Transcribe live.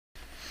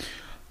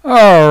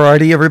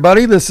Alrighty,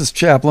 everybody, this is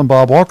Chaplain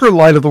Bob Walker,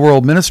 Light of the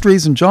World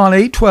Ministries. In John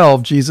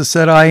 8:12, Jesus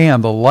said, I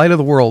am the light of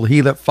the world.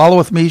 He that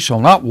followeth me shall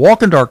not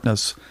walk in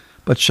darkness,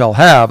 but shall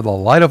have the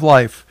light of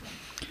life.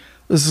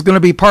 This is going to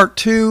be part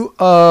 2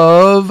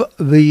 of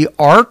the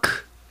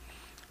ark.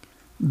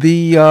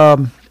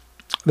 There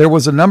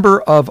was a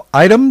number of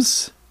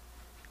items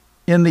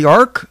in the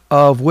ark,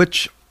 of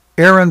which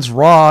Aaron's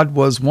rod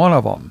was one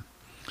of them.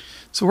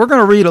 So we're going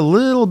to read a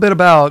little bit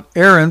about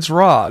Aaron's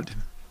rod.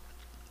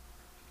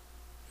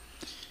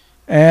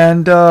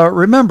 And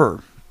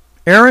remember,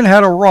 Aaron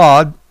had a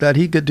rod that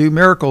he could do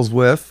miracles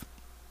with.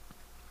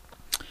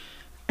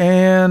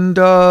 And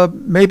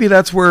maybe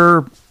that's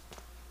where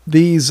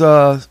these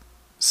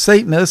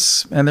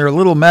Satanists and their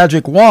little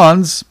magic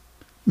wands,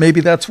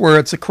 maybe that's where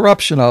it's a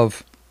corruption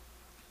of.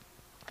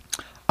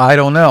 I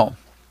don't know.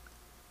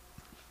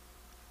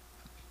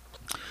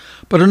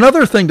 But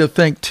another thing to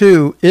think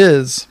too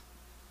is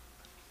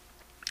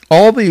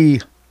all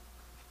the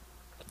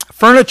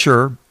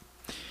furniture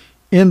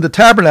in the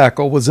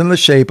tabernacle was in the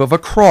shape of a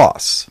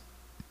cross.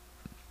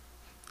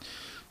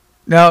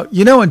 Now,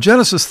 you know, in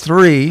Genesis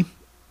 3,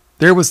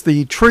 there was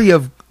the tree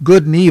of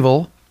good and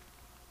evil.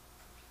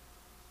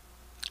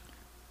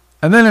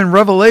 And then in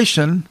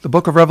Revelation, the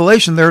book of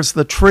Revelation, there's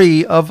the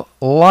tree of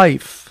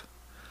life.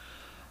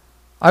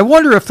 I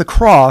wonder if the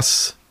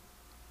cross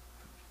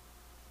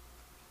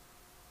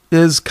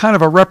is kind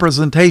of a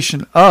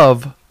representation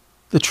of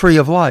the tree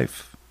of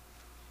life.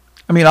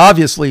 I mean,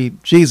 obviously,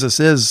 Jesus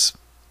is,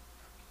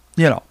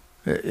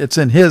 it's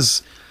in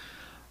his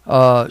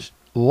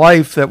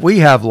life that we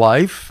have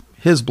life,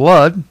 his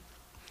blood.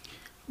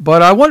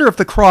 But I wonder if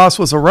the cross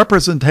was a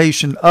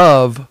representation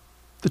of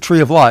the tree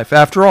of life.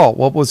 After all,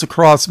 what was the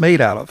cross made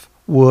out of?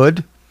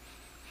 Wood.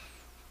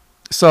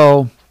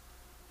 So,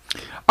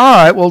 all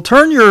right, well,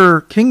 turn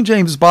your King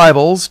James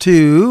Bibles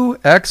to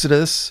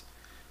Exodus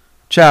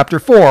chapter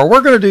 4. We're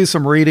going to do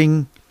some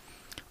reading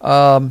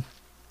in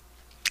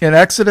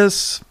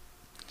Exodus.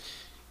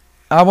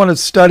 I want to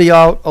study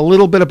out a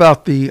little bit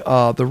about the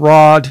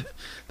rod.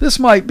 This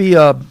might be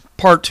a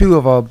part 2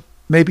 of a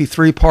maybe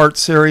 3-part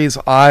series.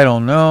 I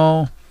don't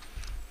know.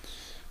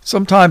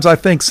 Sometimes I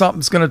think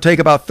something's going to take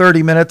about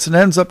 30 minutes and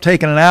ends up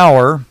taking an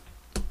hour.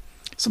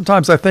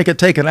 Sometimes I think it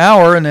take an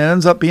hour and it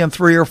ends up being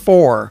 3 or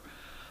 4.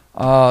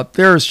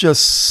 There's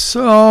just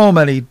so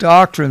many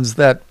doctrines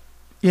that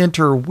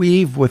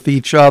interweave with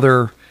each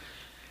other.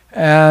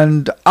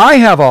 And I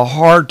have a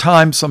hard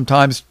time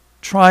sometimes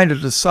trying to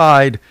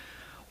decide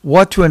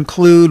what to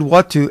include,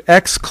 what to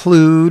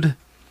exclude,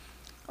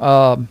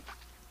 how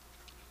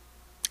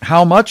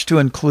much to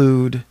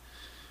include,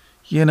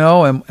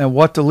 and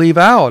what to leave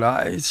out.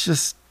 It's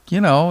just,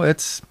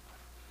 it's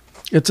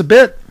a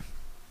bit.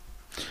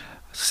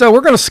 So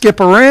we're going to skip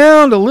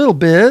around a little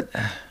bit.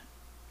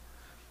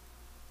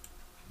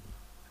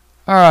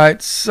 All right,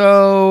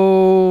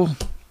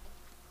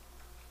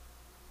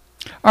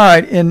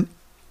 in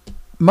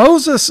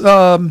Moses,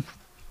 a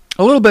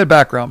little bit of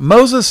background.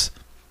 Moses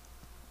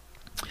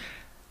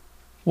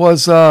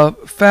was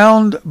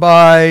found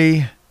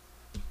by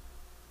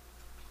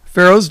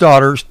Pharaoh's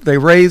daughters. They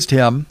raised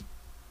him.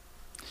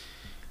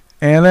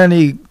 And then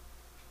he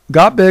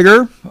got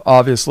bigger,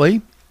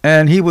 obviously,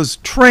 and he was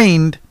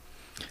trained.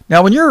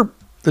 Now, when you're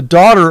the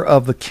daughter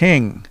of the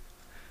king,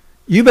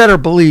 you better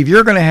believe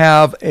you're going to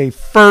have a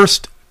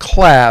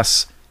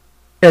first-class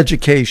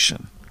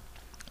education.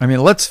 I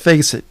mean, let's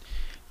face it.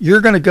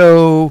 You're going to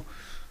go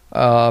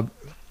to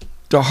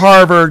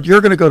Harvard.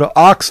 You're going to go to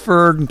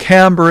Oxford and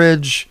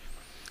Cambridge,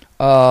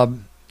 Berlin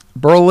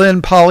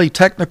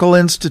Polytechnical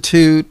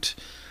Institute,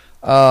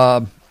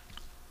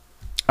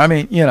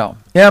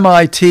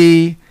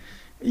 MIT.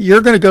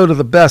 You're going to go to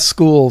the best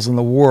schools in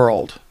the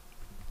world,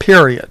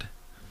 period.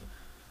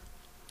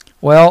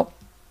 Well,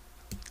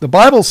 the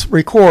Bible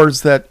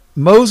records that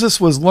Moses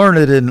was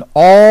learned in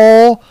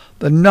all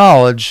the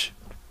knowledge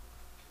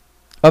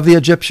of the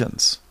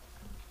Egyptians.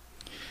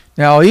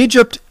 Now,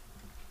 Egypt,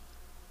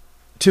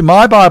 to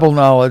my Bible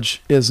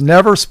knowledge, is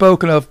never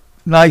spoken of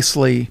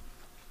nicely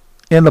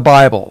in the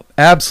Bible.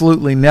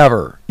 Absolutely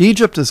never.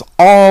 Egypt is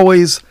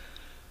always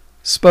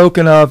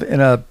spoken of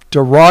in a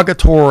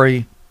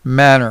derogatory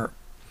manner.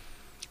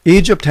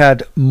 Egypt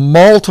had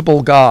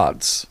multiple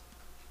gods.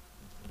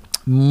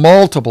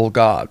 Multiple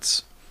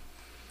gods.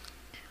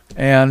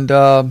 And,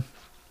 of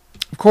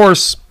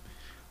course,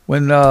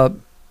 when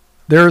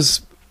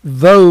there's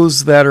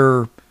those that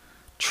are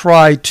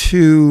try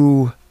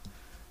to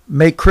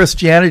make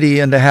Christianity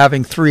into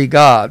having 3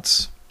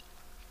 gods,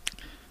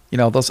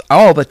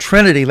 the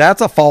Trinity,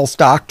 that's a false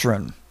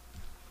doctrine,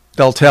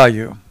 they'll tell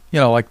you.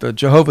 Like the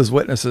Jehovah's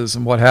Witnesses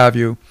and what have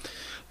you.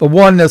 The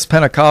oneness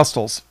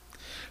Pentecostals.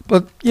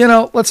 But,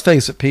 let's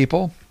face it,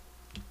 people.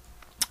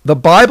 The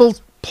Bible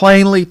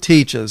plainly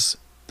teaches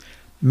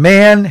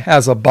man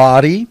has a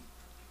body,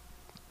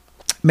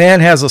 man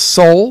has a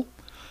soul,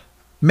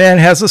 man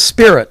has a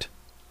spirit.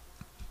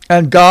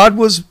 And God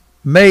was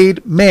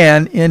made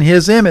man in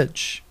his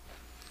image.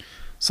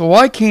 So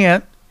why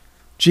can't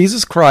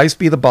Jesus Christ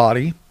be the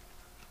body,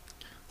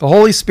 the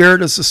Holy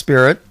Spirit is the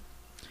spirit,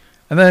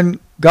 And then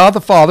God the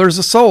Father is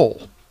a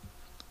soul.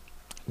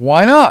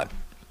 Why not?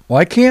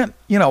 Why can't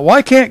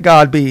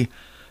God be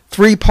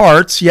three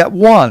parts yet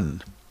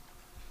one?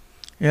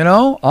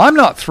 I'm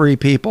not three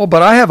people,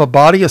 but I have a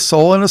body, a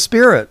soul, and a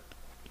spirit.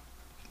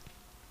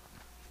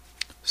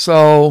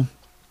 So,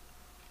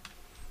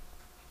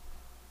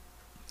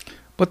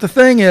 but the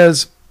thing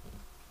is,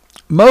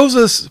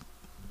 Moses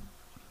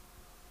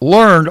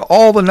learned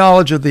all the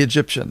knowledge of the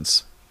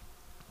Egyptians.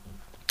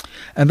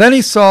 And then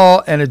he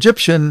saw an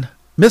Egyptian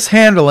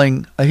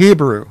mishandling a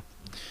Hebrew.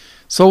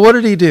 So what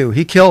did he do?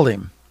 He killed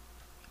him.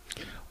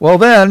 Well,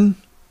 then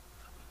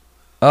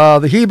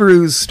the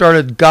Hebrews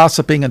started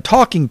gossiping and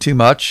talking too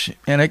much,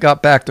 and it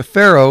got back to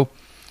Pharaoh.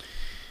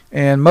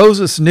 And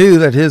Moses knew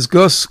that his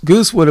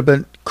goose would have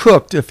been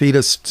cooked if he'd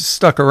have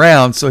stuck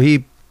around, so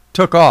he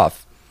took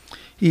off.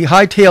 He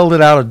hightailed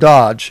it out of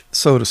Dodge,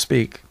 so to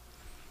speak.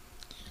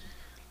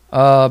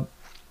 So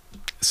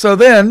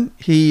then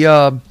he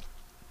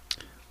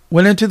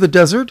went into the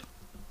desert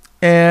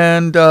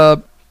and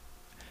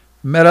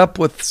met up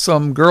with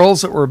some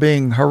girls that were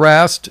being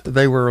harassed.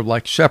 They were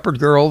like shepherd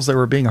girls. They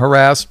were being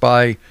harassed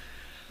by,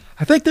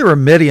 I think they were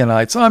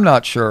Midianites. I'm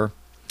not sure.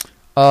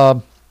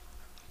 But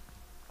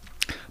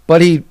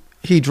he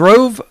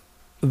drove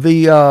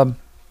the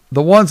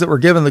ones that were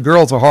giving the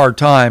girls a hard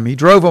time. He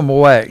drove them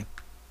away.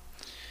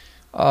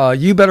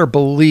 You better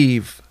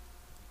believe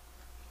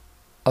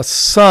a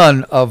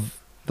son of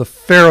the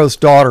Pharaoh's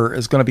daughter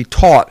is going to be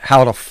taught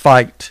how to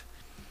fight.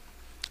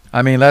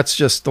 I mean, that's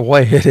just the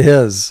way it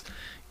is,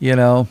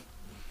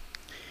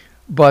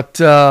 But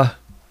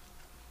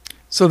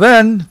so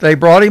then they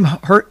brought him.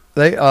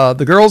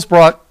 The girls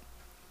brought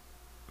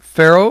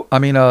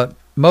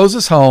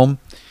Moses home.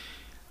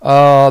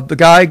 The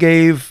guy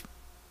gave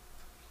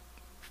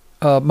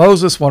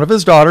Moses one of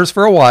his daughters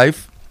for a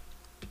wife.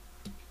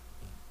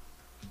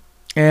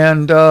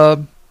 And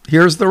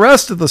here's the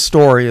rest of the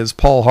story, as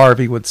Paul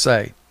Harvey would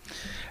say.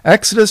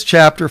 Exodus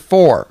chapter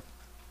 4.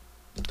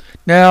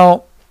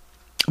 Now,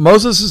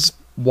 Moses is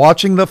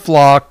watching the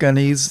flock, and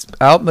he's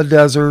out in the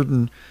desert,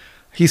 and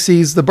he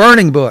sees the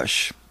burning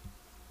bush.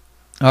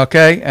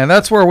 Okay, and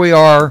that's where we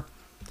are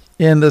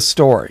in this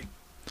story.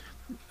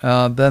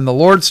 Then the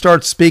Lord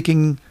starts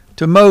speaking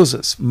to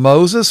Moses.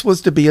 Moses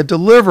was to be a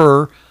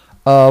deliverer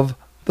of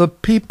the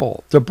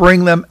people, to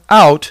bring them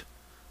out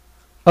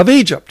of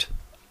Egypt.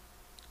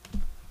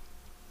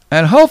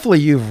 And hopefully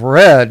you've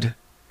read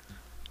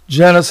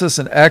Genesis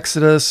and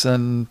Exodus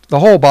and the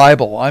whole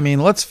Bible. I mean,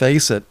 let's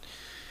face it.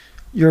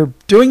 You're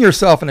doing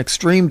yourself an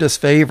extreme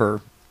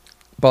disfavor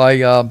by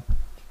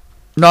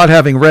not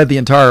having read the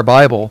entire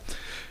Bible.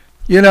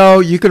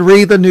 You could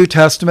read the New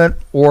Testament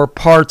or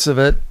parts of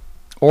it,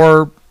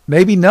 or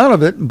maybe none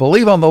of it, and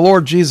believe on the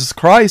Lord Jesus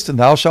Christ and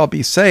thou shalt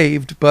be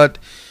saved. But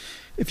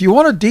if you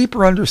want a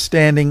deeper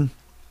understanding,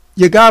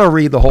 you got to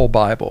read the whole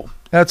Bible.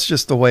 That's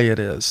just the way it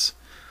is.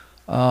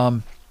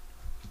 I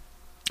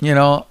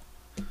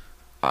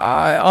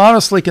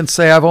honestly can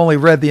say I've only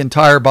read the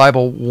entire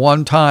Bible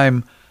one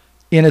time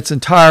in its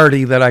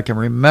entirety that I can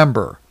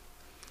remember.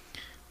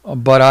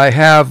 But I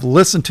have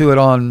listened to it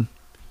on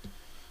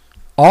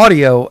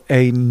audio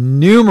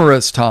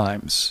numerous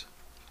times.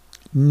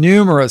 And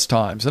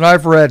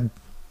I've read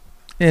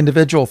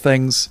individual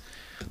things.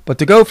 But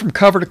to go from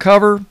cover to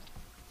cover,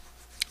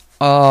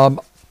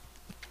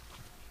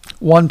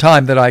 one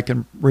time that I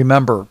can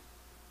remember.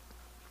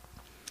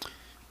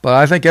 But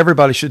I think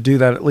everybody should do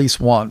that at least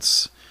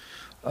once.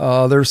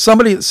 There's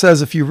somebody that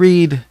says if you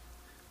read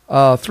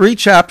 3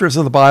 chapters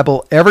of the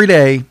Bible every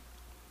day,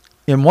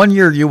 in 1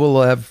 year you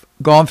will have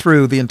gone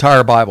through the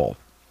entire Bible.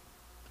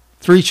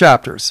 3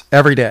 chapters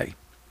every day.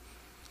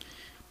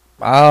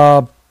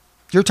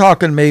 You're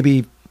talking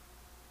maybe,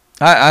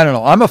 I don't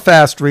know. I'm a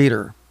fast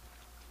reader.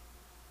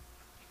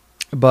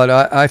 But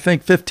I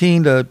think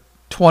 15 to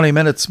 20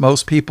 minutes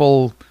most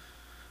people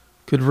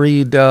could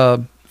read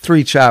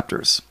 3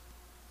 chapters.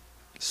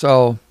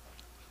 So,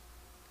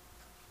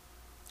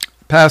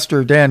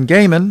 Pastor Dan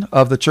Gaiman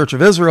of the Church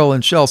of Israel in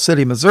Shell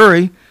City,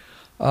 Missouri,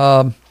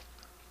 he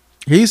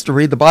used to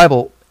read the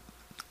Bible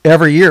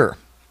every year.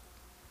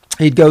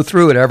 He'd go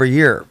through it every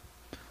year.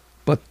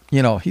 But,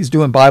 he's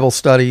doing Bible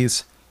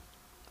studies.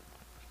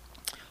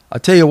 I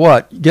tell you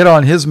what, get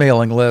on his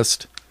mailing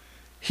list.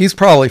 He's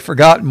probably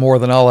forgotten more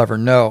than I'll ever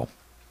know.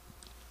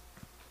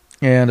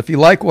 And if you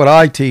like what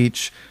I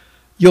teach,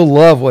 you'll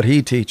love what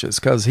he teaches,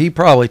 because he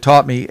probably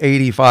taught me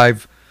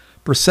 85%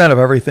 of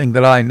everything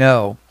that I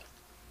know.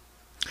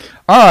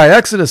 All right,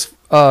 Exodus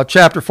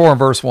chapter 4 and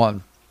verse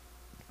 1.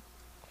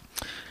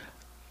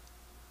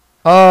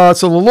 So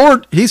the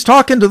Lord, he's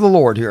talking to the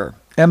Lord here.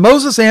 And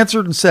Moses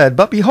answered and said,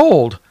 But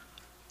behold,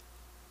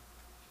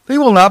 they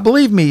will not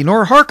believe me,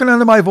 nor hearken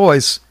unto my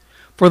voice,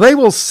 for they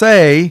will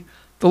say,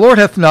 The Lord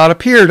hath not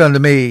appeared unto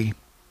me.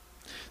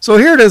 So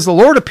here it is, the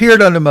Lord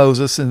appeared unto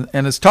Moses and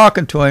is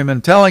talking to him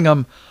and telling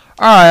him,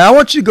 all right, I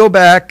want you to go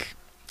back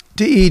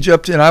to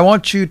Egypt, and I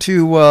want you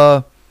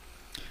to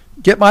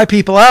get my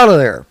people out of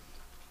there.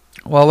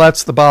 Well,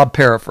 that's the Bob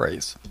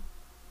paraphrase.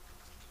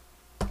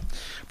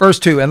 Verse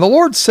 2, And the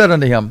Lord said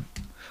unto him,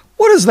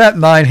 what is that in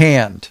thine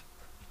hand?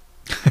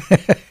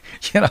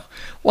 You know,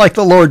 like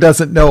the Lord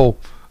doesn't know,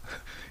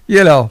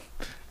 you know,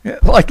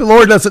 like the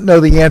Lord doesn't know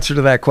the answer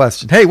to that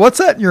question. Hey, what's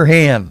that in your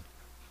hand?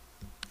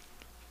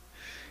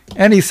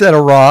 And he said,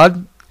 a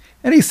rod.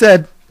 And he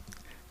said,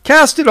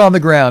 cast it on the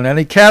ground. And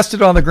he cast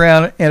it on the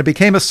ground, and it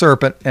became a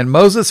serpent, and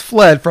Moses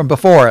fled from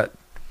before it.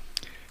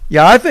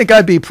 Yeah, I think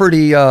I'd be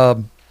pretty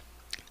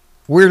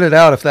weirded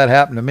out if that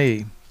happened to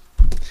me.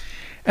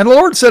 And the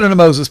Lord said unto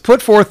Moses,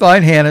 put forth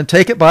thine hand, and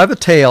take it by the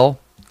tail.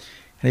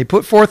 And he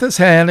put forth his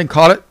hand, and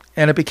caught it,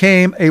 and it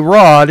became a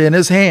rod in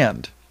his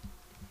hand,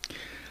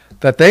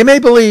 that they may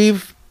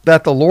believe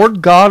that the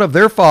Lord God of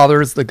their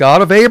fathers, the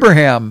God of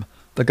Abraham,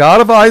 the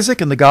God of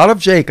Isaac, and the God of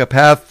Jacob,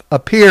 hath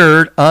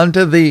appeared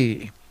unto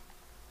thee.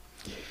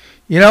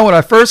 You know, when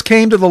I first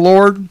came to the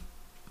Lord,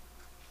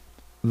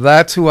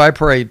 that's who I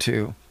prayed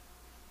to.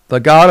 The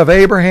God of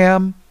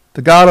Abraham,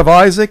 the God of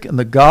Isaac, and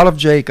the God of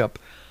Jacob.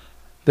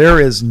 There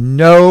is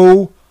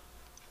no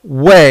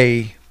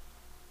way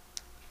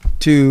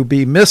to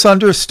be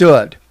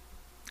misunderstood.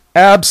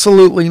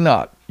 Absolutely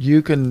not.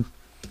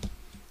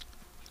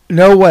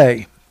 No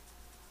way.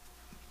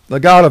 The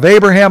God of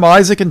Abraham,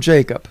 Isaac, and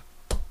Jacob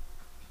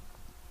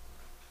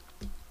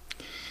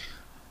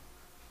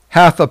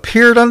hath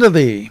appeared unto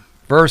thee.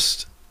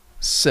 Verse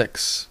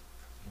 6.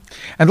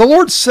 And the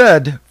Lord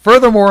said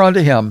furthermore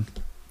unto him,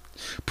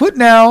 put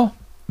now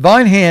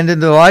thine hand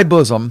into thy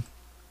bosom.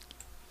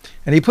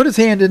 And he put his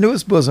hand into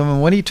his bosom,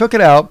 and when he took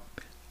it out,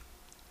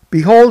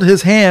 behold,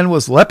 his hand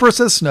was leprous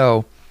as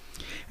snow.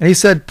 And he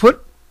said,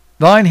 put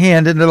thine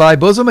hand into thy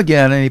bosom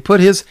again. And he put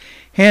his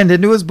hand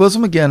into his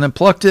bosom again, and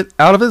plucked it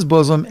out of his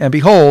bosom, and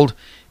behold,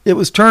 it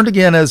was turned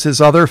again as his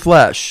other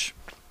flesh.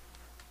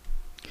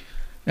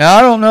 Now,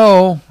 I don't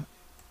know.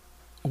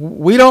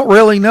 We don't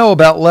really know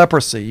about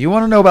leprosy. You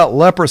want to know about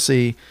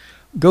leprosy,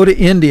 go to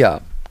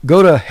India,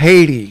 go to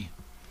Haiti.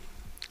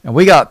 And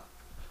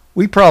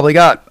we probably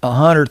got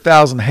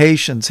 100,000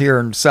 Haitians here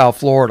in South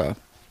Florida.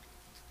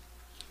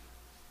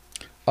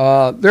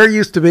 There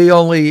used to be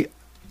only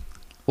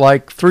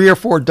like 3 or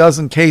 4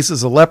 dozen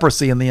cases of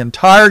leprosy in the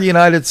entire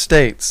United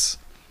States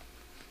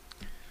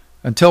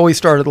until we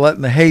started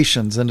letting the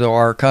Haitians into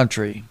our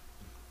country.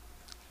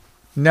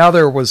 Now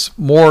there was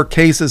more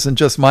cases in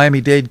just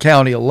Miami-Dade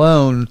County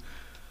alone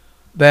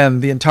than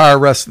the entire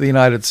rest of the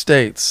United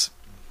States.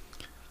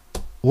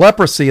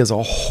 Leprosy is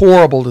a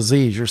horrible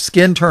disease. Your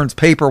skin turns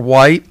paper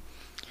white,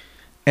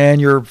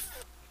 and if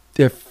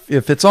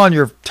it's on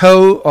your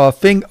toe,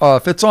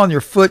 if it's on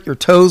your foot, your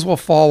toes will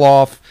fall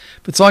off.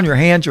 If it's on your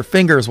hands, your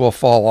fingers will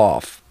fall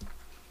off.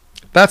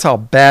 That's how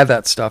bad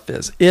that stuff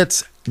is.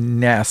 It's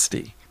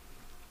nasty.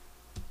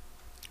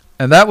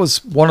 And that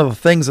was one of the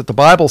things that the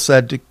Bible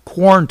said to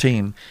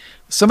quarantine.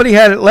 If somebody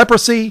had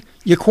leprosy,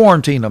 you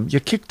quarantine them. You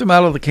kicked them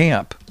out of the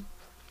camp.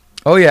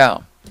 Oh, yeah.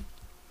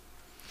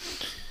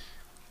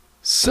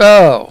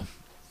 So,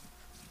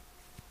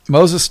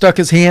 Moses stuck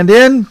his hand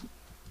in,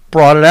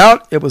 brought it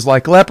out. It was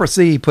like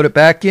leprosy. He put it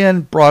back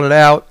in, brought it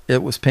out.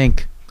 It was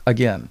pink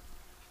again.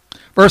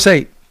 Verse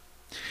 8.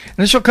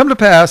 And it shall come to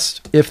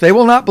pass, if they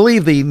will not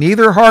believe thee,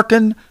 neither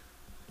hearken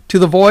to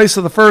the voice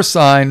of the first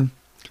sign,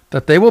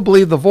 that they will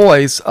believe the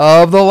voice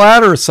of the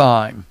latter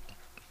sign.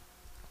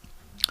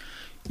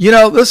 You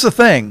know, this is the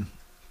thing.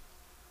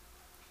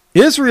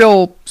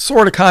 Israel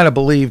sort of kind of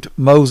believed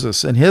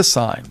Moses and his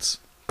signs.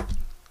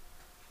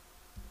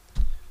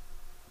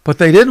 But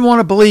they didn't want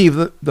to believe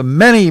the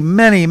many,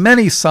 many,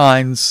 many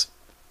signs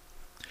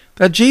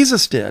that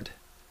Jesus did.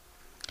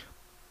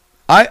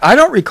 I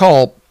don't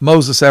recall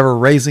Moses ever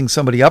raising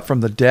somebody up from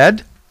the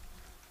dead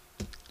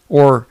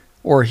or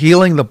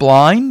healing the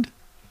blind.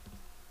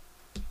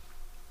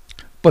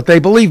 But they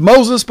believed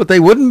Moses, but they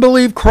wouldn't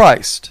believe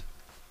Christ.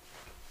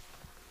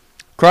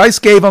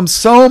 Christ gave them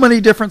so many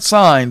different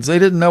signs, they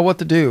didn't know what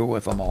to do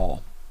with them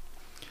all.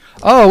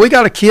 Oh, we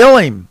got to kill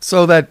him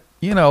so that,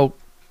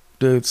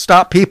 to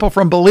stop people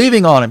from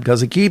believing on him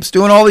because he keeps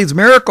doing all these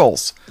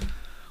miracles.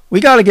 We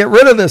got to get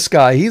rid of this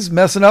guy. He's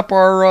messing up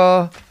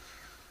our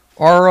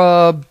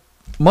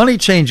money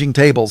changing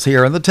tables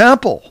here in the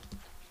temple.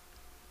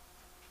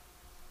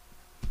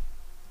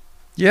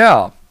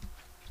 Yeah.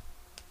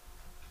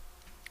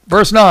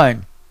 Verse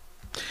 9.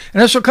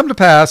 And it shall come to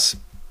pass,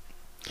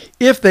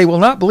 if they will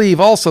not believe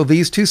also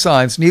these 2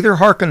 signs, neither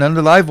hearken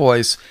unto thy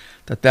voice,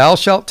 that thou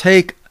shalt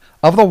take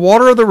of the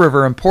water of the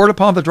river and pour it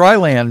upon the dry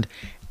land,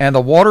 and the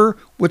water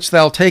which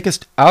thou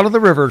takest out of the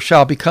river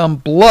shall become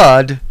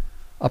blood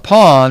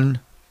upon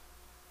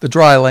the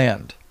dry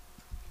land.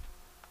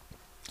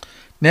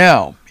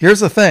 Now, here's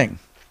the thing.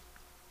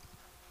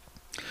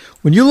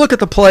 When you look at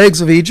the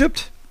plagues of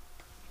Egypt,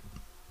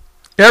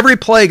 every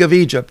plague of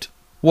Egypt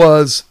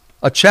was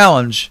a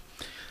challenge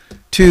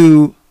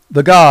to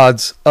the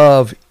gods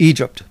of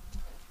Egypt.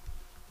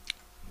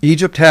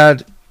 Egypt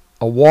had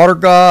a water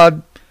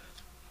god,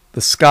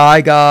 the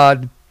sky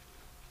god.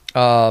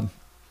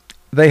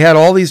 They had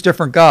all these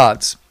different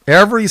gods.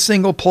 Every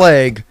single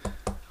plague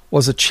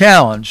was a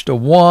challenge to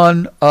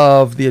one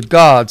of the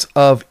gods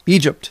of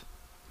Egypt.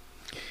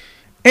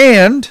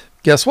 And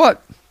guess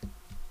what?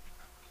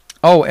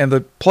 Oh, and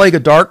the plague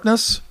of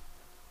darkness,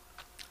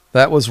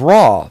 that was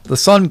Ra, the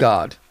sun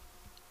god.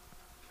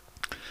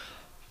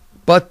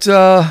 But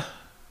the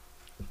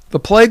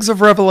plagues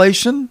of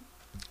Revelation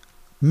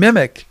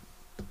mimic,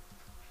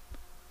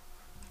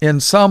 in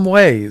some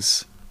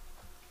ways,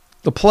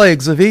 the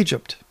plagues of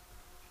Egypt.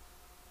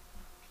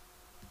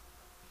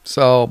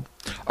 So,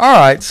 all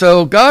right,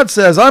 so God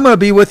says, I'm going to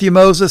be with you,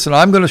 Moses, and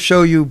I'm going to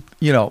show you,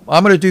 I'm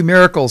going to do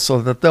miracles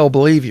so that they'll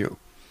believe you.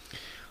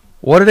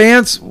 What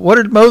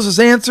did Moses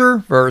answer?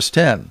 Verse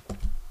 10.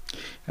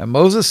 And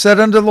Moses said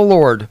unto the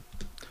Lord,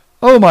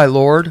 O my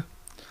Lord,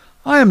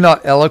 I am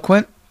not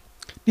eloquent,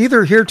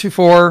 neither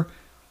heretofore,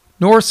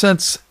 nor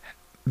since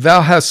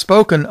thou hast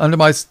spoken unto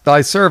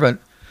thy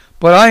servant,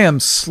 but I am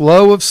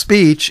slow of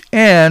speech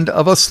and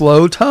of a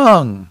slow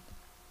tongue.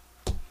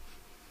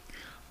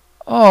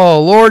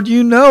 Oh, Lord,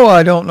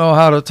 I don't know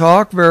how to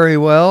talk very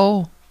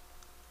well.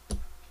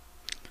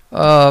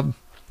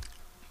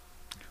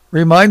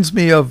 Reminds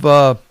me of,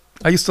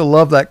 I used to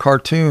love that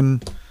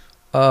cartoon,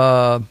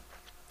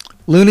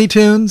 Looney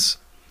Tunes.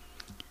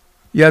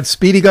 You had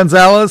Speedy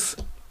Gonzales,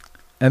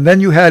 and then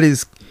you had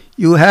his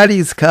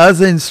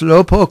cousin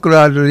Slowpoke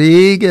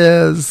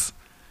Rodriguez.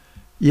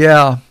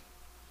 Yeah.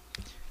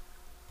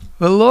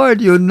 Well,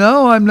 Lord,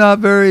 I'm not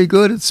very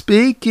good at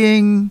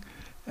speaking,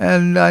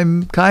 and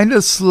I'm kind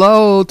of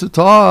slow to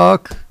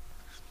talk.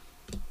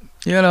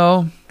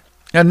 And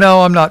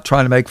no, I'm not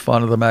trying to make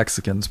fun of the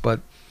Mexicans,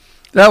 but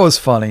that was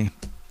funny.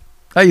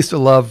 I used to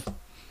love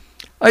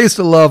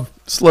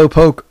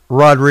Slowpoke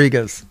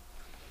Rodriguez.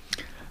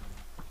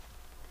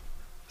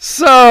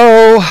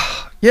 So,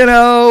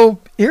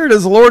 here it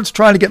is. The Lord's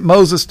trying to get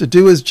Moses to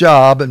do his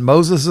job, and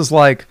Moses is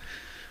like,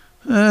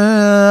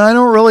 I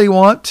don't really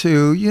want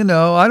to,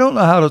 I don't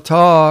know how to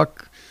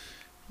talk,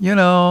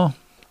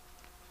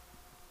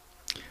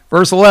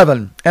 Verse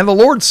 11, and the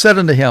Lord said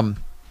unto him,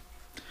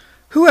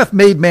 Who hath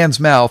made man's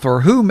mouth,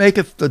 or who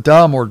maketh the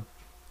dumb or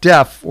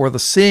deaf, or the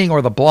seeing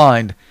or the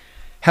blind?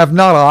 Have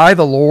not I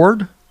the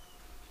Lord?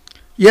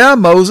 Yeah,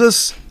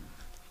 Moses,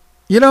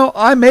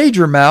 I made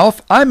your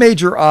mouth, I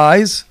made your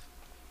eyes,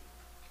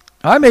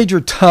 I made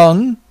your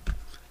tongue.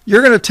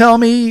 You're going to tell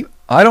me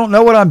I don't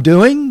know what I'm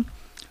doing?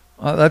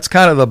 That's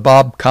kind of the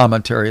Bob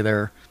commentary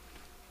there.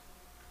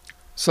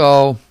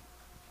 So,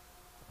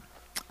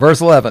 verse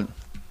 11.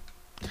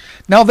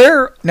 Now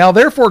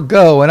therefore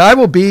go, and I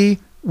will be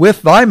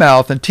with thy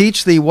mouth, and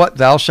teach thee what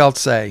thou shalt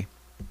say.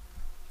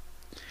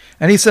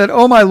 And he said,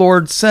 O my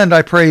Lord, send,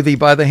 I pray thee,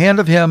 by the hand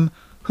of him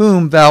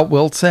whom thou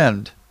wilt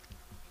send.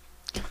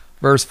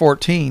 Verse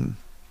 14.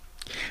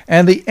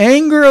 And the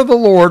anger of the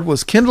Lord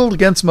was kindled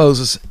against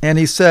Moses, and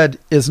he said,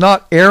 Is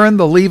not Aaron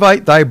the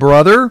Levite thy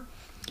brother?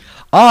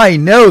 I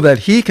know that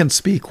he can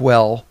speak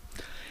well.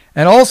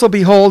 And also,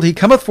 behold, he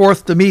cometh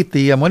forth to meet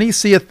thee, and when he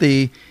seeth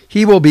thee,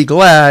 he will be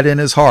glad in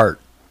his heart.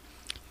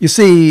 You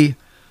see,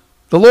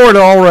 the Lord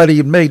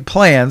already made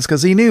plans,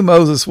 because he knew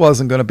Moses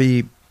wasn't going to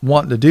be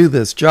wanting to do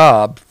this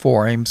job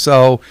for him.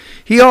 So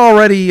he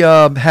already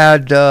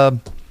had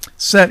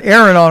sent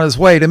Aaron on his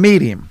way to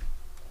meet him.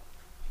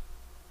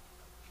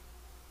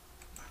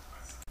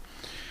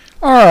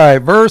 All right,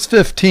 verse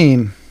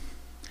 15.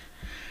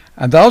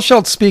 And thou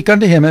shalt speak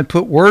unto him, and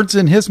put words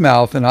in his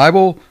mouth, and I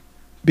will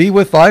be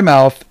with thy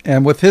mouth,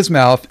 and with his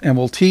mouth, and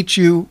will teach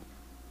you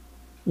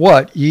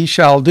what ye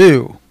shall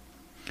do.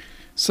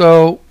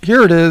 So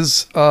here it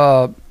is.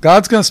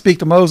 God's going to speak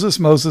to Moses.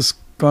 Moses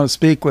going to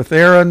speak with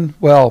Aaron.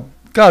 Well,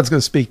 God's going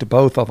to speak to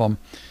both of them.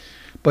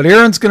 But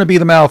Aaron's going to be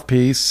the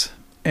mouthpiece,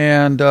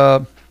 and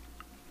then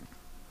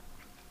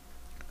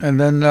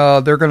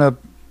they're going to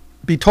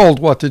be told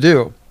what to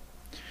do.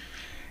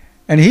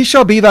 And he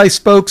shall be thy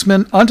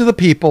spokesman unto the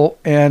people,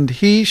 and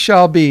he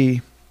shall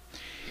be,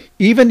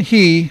 even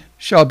he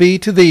shall be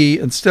to thee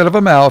instead of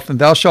a mouth, and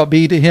thou shalt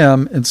be to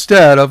him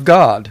instead of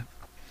God.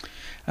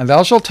 And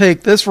thou shalt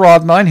take this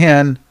rod in thine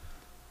hand,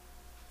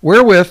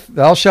 wherewith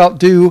thou shalt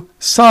do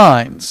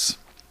signs.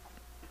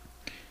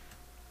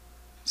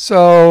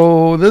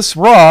 So this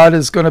rod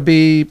is going to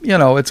be,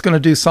 it's going to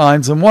do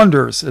signs and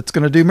wonders. It's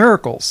going to do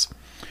miracles.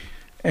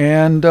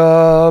 And,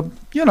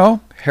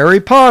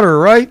 Harry Potter,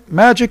 right?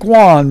 Magic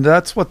wand.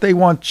 That's what they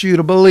want you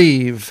to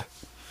believe.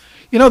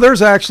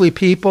 There's actually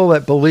people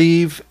that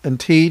believe and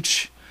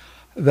teach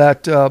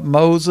that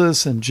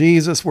Moses and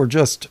Jesus were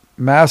just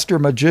master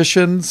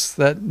magicians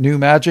that knew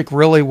magic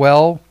really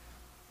well.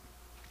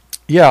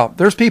 Yeah,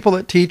 there's people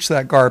that teach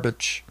that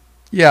garbage.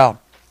 Yeah.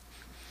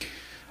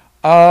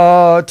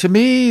 To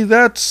me,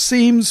 that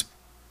seems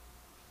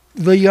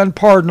the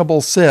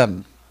unpardonable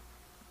sin.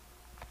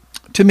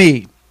 To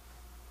me.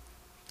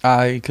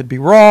 I could be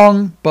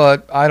wrong,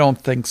 but I don't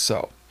think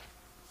so.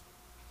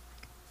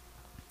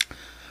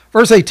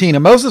 Verse 18,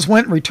 And Moses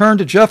went and returned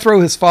to Jethro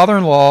his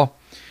father-in-law,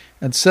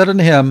 and said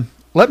unto him,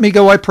 Let me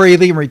go, I pray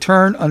thee, and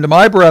return unto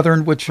my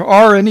brethren which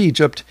are in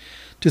Egypt,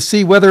 to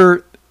see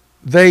whether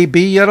they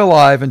be yet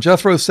alive. And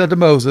Jethro said to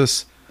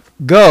Moses,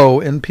 Go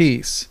in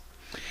peace.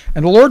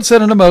 And the Lord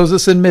said unto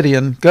Moses in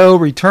Midian, Go,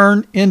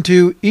 return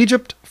into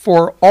Egypt,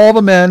 for all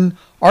the men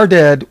are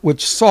dead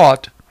which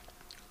sought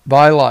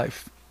thy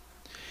life.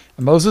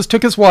 And Moses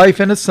took his wife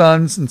and his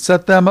sons and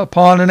set them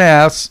upon an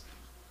ass,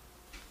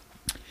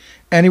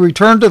 and he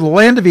returned to the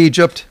land of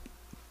Egypt.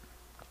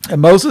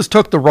 And Moses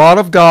took the rod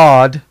of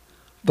God,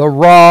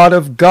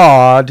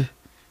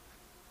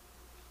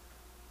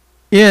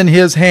 in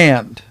his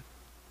hand.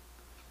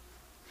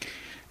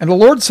 And the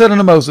Lord said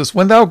unto Moses,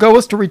 when thou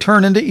goest to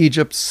return into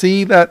Egypt,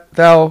 see that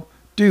thou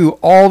do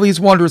all these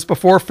wonders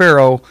before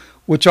Pharaoh,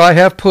 which I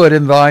have put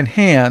in thine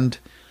hand.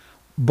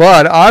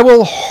 But I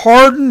will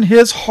harden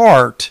his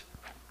heart,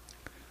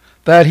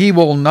 that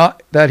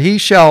he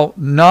shall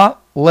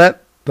not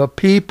let the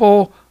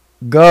people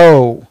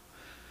go.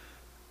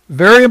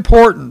 Very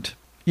important.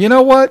 You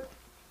know what?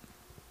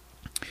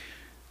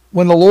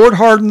 When the Lord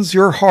hardens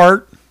your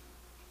heart,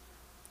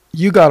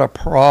 you got a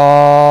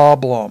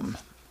problem.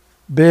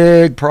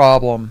 Big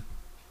problem.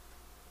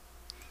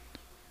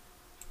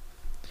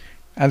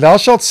 And thou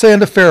shalt say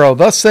unto Pharaoh,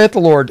 thus saith the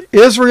Lord,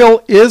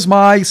 Israel is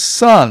my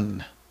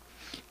son,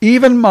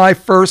 even my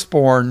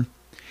firstborn.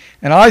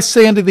 And I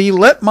say unto thee,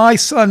 let my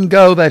son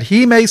go, that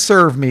he may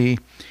serve me.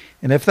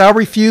 And if thou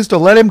refuse to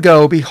let him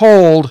go,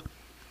 behold,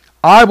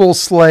 I will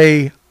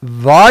slay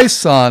thy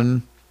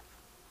son,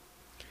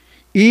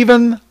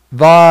 even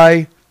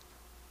thy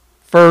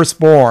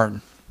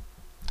firstborn.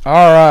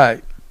 All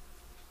right.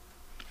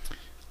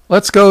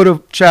 Let's go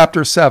to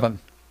chapter 7.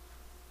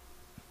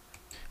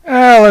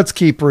 Let's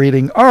keep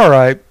reading. All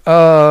right.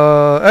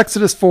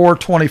 Exodus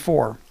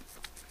 4:24.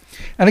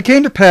 And it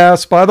came to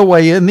pass by the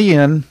way in the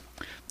inn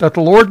that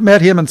the Lord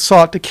met him and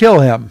sought to kill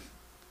him.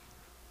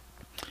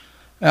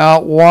 Now,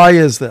 why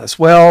is this?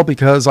 Well,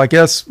 because I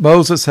guess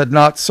Moses had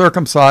not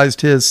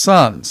circumcised his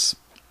sons.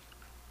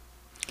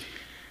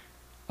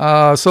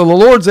 So the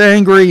Lord's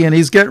angry and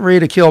he's getting ready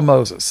to kill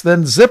Moses.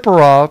 Then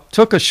Zipporah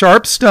took a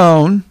sharp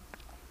stone.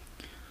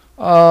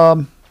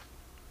 I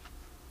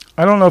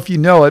don't know if you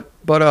know it,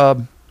 but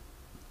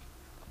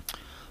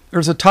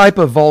there's a type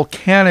of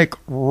volcanic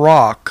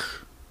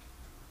rock.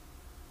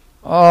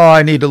 Oh,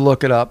 I need to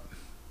look it up.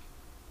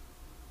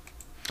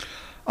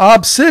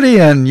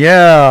 Obsidian,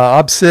 yeah,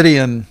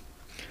 obsidian.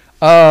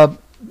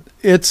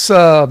 It's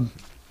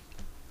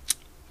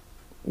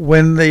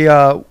when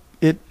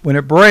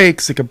it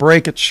breaks, it can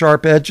break its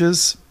sharp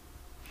edges,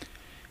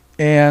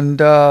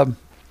 and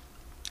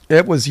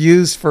it was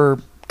used for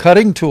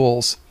cutting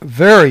tools.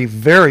 Very,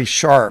 very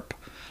sharp.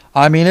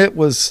 I mean, it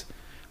was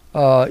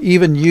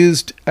even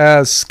used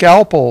as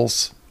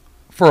scalpels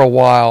for a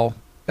while.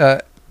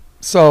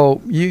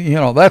 So you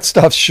know that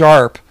stuff's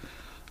sharp.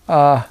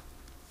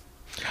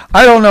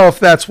 I don't know if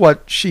that's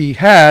what she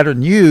had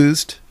and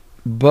used,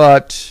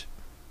 but,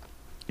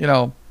 you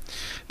know.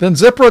 Then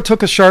Zipporah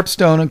took a sharp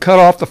stone and cut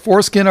off the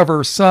foreskin of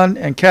her son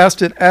and cast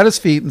it at his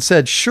feet and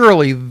said,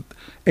 surely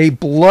a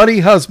bloody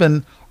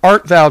husband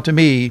art thou to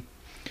me.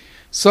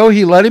 So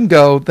he let him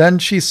go. Then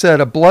she said,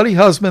 a bloody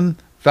husband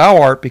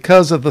thou art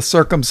because of the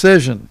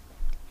circumcision.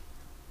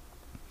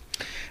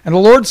 And the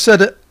Lord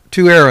said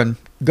to Aaron,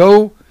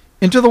 go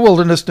into the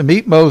wilderness to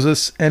meet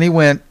Moses. And he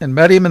went and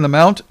met him in the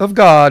mount of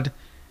God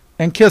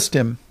and kissed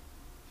him.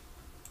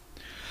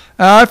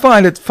 Now, I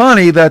find it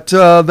funny that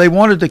they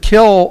wanted to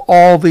kill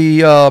all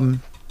the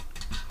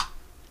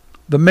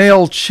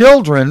male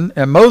children,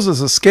 and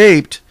Moses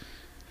escaped.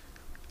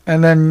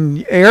 And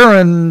then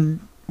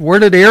Aaron, where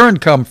did Aaron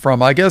come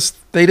from? I guess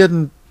they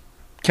didn't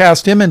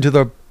cast him into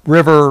the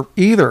river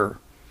either.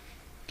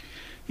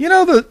 You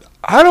know,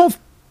 I don't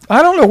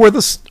know where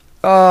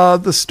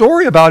the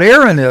story about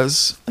Aaron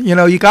is. You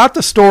know, you got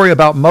the story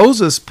about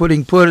Moses put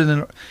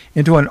into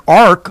an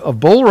ark of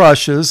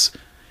bulrushes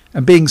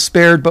and being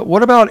spared, but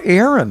what about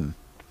Aaron?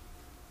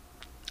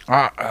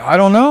 I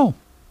don't know.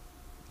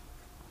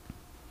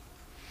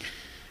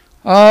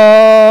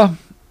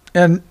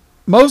 And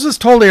Moses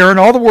told Aaron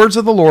all the words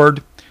of the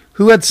Lord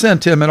who had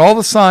sent him and all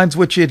the signs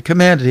which he had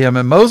commanded him.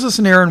 And Moses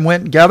and Aaron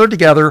went and gathered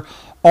together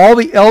all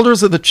the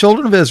elders of the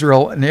children of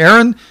Israel. And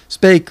Aaron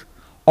spake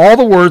all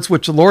the words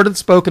which the Lord had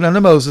spoken unto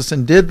Moses,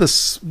 and did the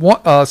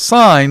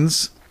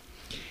signs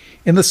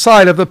in the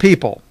sight of the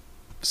people.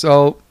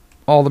 So,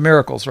 all the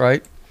miracles,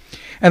 right?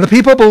 And the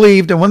people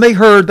believed, and when they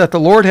heard that the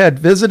Lord had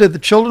visited the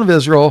children of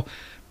Israel,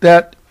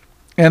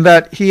 and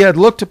that he had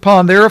looked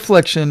upon their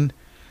affliction,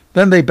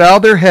 then they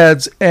bowed their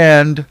heads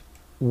and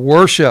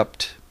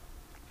worshipped.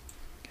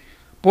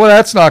 Boy,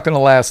 that's not going to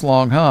last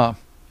long, huh?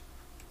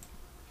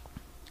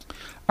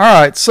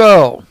 All right,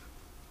 so,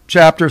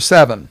 chapter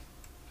 7.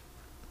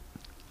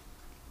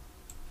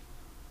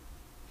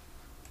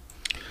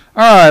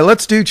 All right,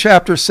 let's do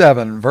chapter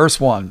 7, verse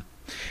 1.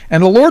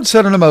 And the Lord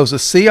said unto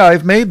Moses, see, I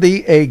have made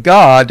thee a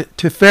god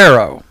to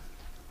Pharaoh,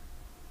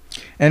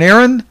 and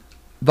Aaron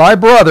thy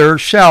brother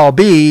shall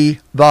be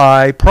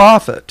thy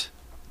prophet.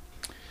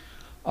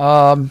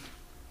 The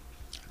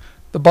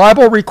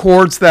Bible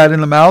records that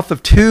in the mouth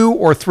of 2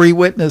 or 3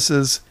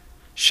 witnesses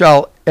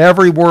shall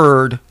every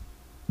word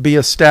be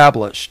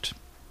established.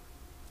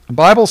 The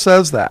Bible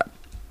says that.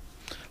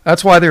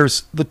 That's why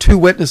there's the 2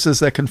 witnesses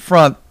that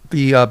confront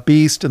the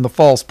beast and the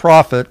false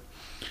prophet.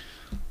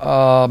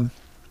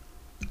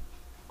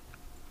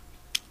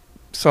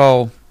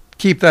 So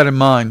keep that in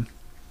mind.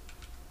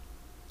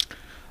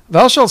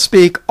 Thou shalt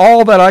speak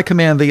all that I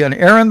command thee, and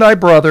Aaron thy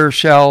brother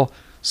shall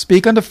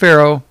speak unto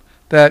Pharaoh,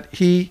 that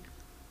he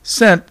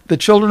sent the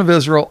children of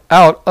Israel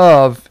out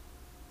of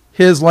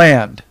his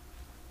land.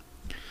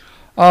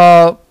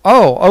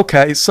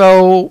 Okay.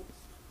 So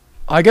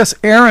I guess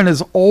Aaron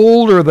is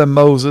older than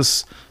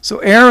Moses. So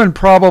Aaron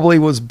probably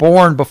was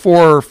born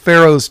before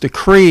Pharaoh's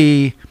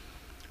decree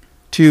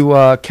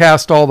to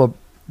cast all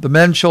the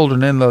men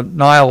children in the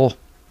Nile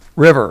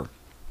River.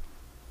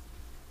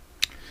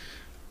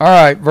 All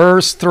right,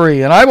 verse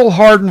 3. And I will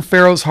harden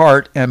Pharaoh's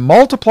heart and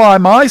multiply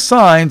my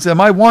signs and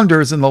my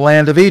wonders in the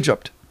land of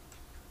Egypt.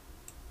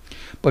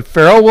 But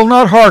Pharaoh will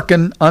not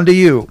hearken unto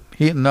you.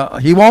 He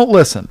won't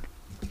listen.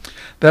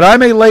 That I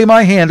may lay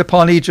my hand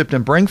upon Egypt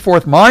and bring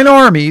forth mine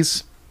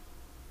armies.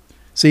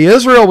 See,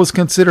 Israel was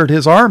considered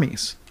his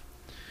armies.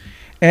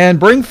 And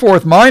bring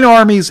forth mine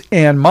armies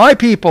and my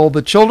people,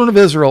 the children of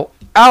Israel,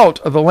 out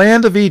of the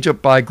land of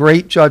Egypt by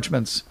great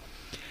judgments.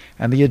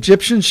 And the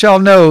Egyptians shall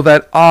know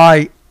that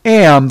I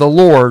am the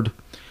Lord,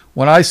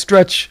 when I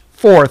stretch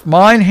forth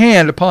mine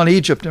hand upon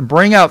Egypt and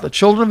bring out the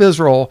children of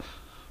Israel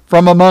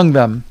from among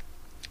them.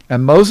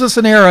 And Moses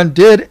and Aaron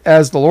did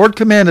as the Lord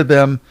commanded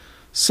them,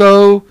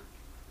 so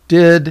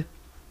did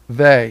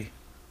they.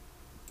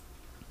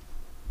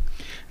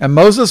 And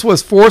Moses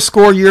was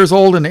 80 years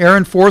old, and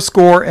Aaron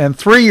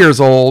 83 years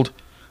old,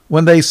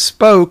 when they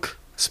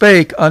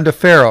spake unto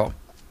Pharaoh.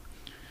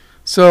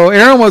 So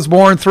Aaron was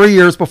born 3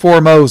 years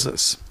before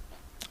Moses.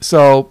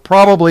 So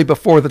probably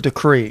before the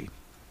decree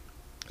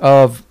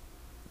of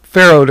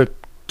Pharaoh to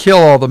kill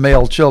all the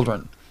male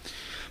children.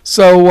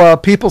 So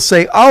people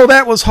say, oh,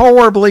 that was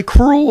horribly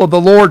cruel of the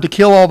Lord to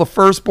kill all the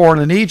firstborn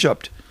in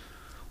Egypt.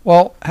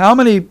 Well, how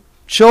many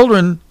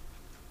children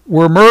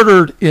were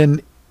murdered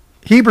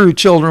Hebrew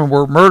children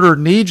were murdered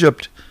in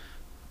Egypt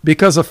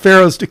because of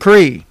Pharaoh's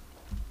decree?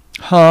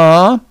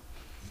 You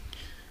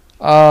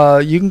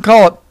can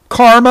call it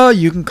karma,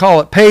 you can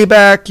call it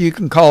payback, you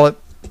can call it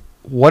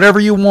whatever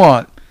you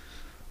want.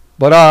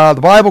 But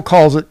the Bible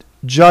calls it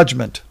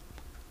judgment,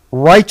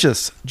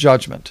 righteous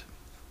judgment.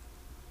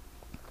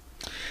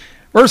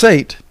 Verse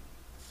 8.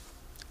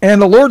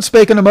 And the Lord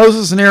spake unto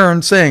Moses and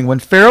Aaron, saying, When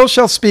Pharaoh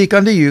shall speak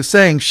unto you,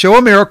 saying, Show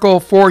a miracle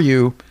for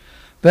you,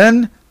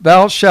 then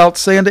thou shalt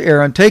say unto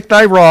Aaron, Take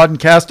thy rod and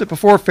cast it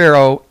before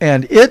Pharaoh,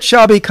 and it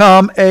shall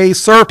become a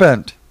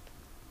serpent.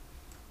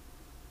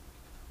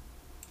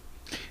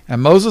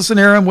 And Moses and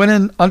Aaron went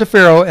in unto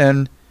Pharaoh,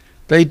 and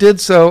they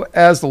did so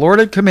as the Lord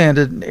had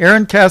commanded. And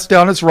Aaron cast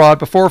down his rod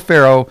before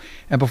Pharaoh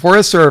and before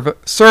his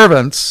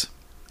servants,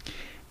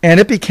 and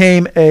it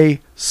became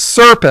a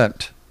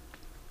serpent.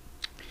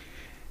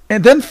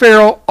 And then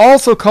Pharaoh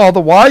also called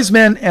the wise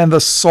men and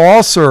the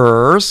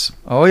sorcerers.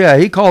 Oh yeah,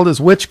 he called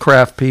his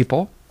witchcraft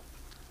people.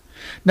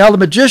 Now the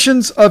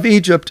magicians of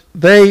Egypt,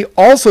 they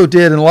also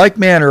did in like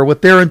manner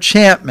with their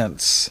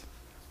enchantments.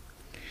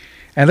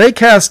 And they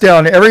cast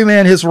down every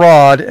man his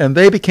rod, and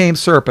they became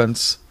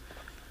serpents.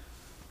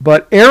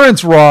 But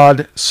Aaron's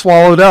rod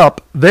swallowed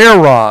up their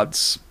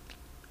rods.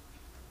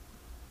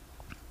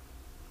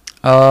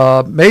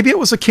 Maybe it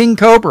was a king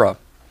cobra.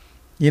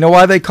 You know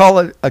why they call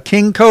it a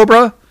king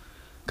cobra?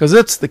 Because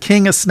it's the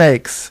king of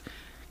snakes.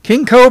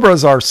 King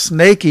cobras are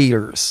snake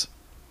eaters.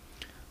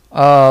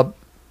 They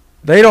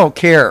don't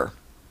care.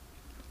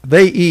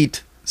 They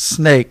eat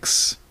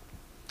snakes.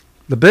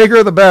 The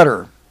bigger, the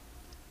better.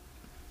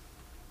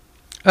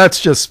 That's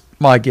just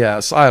my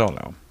guess. I don't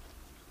know.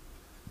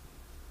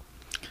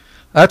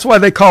 That's why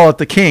they call it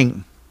the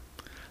king.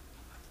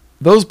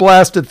 Those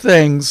blasted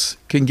things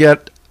can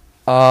get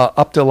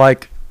up to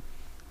like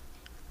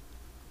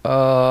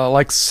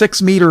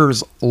 6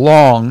 meters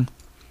long,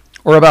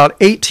 or about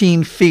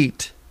 18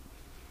 feet.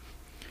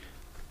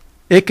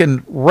 It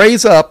can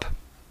raise up,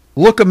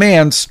 look a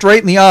man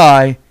straight in the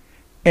eye,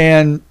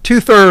 and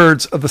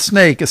 2/3 of the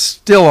snake is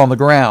still on the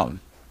ground.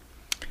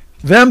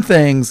 Them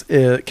things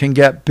can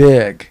get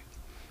big.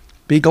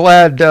 Be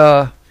glad,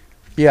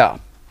 yeah.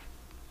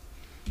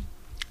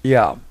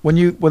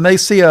 When they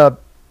see a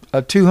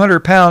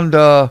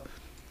 200-pound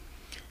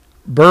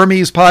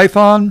Burmese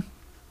python,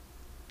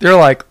 they're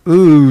like,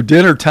 ooh,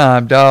 dinner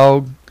time,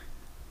 dog.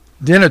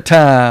 Dinner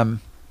time.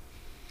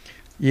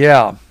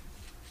 Yeah,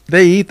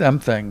 they eat them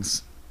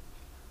things.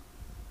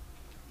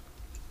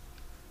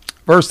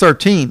 Verse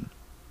 13.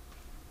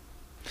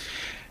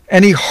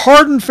 And he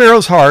hardened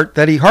Pharaoh's heart,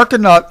 that he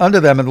hearkened not unto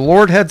them, and the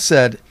Lord had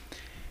said,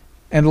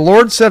 and the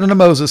Lord said unto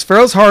Moses,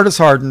 Pharaoh's heart is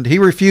hardened, he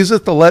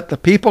refuseth to let the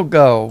people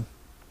go.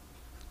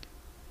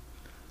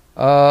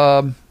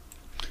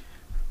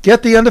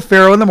 Get thee unto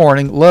Pharaoh in the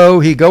morning. Lo,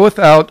 he goeth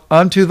out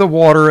unto the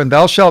water, and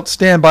thou shalt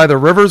stand by the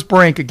river's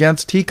brink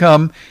against he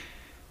come,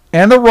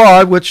 and the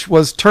rod which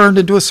was turned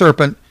into a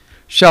serpent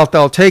shalt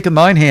thou take in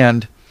thine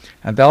hand,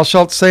 and thou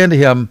shalt say unto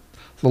him,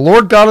 The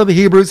Lord God of the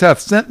Hebrews hath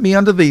sent me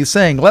unto thee,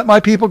 saying, Let my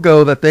people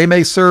go, that they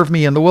may serve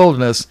me in the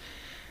wilderness.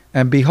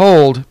 And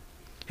behold,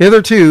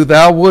 hitherto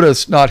thou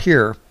wouldest not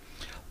hear.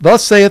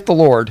 Thus saith the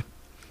Lord,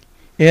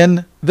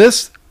 In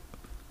this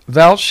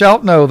thou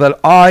shalt know that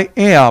I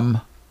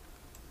am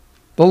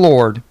the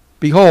Lord.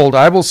 Behold,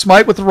 I will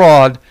smite with the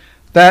rod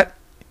that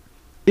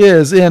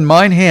is in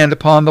mine hand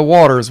upon the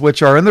waters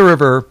which are in the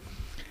river,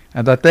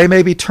 and that they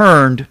may be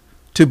turned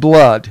to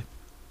blood.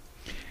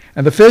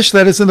 And the fish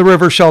that is in the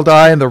river shall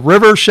die, and the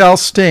river shall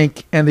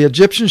stink, and the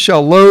Egyptians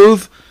shall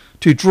loathe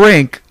to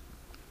drink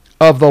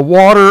of the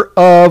water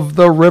of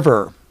the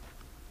river.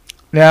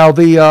 Now,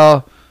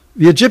 the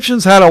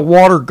Egyptians had a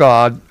water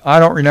god. I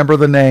don't remember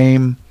the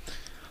name.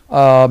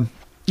 I've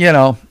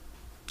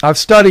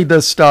studied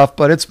this stuff,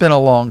 but it's been a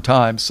long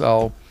time,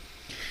 so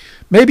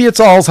maybe it's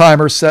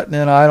Alzheimer's setting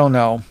in. I don't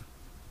know.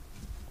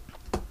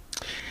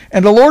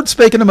 And the Lord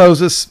spake unto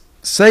Moses,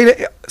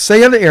 say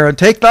unto Aaron,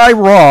 take thy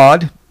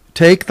rod,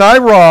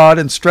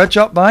 and stretch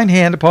out thine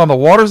hand upon the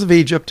waters of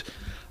Egypt,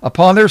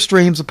 upon their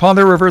streams, upon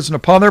their rivers, and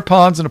upon their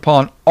ponds, and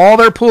upon all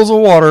their pools of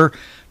water,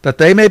 that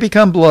they may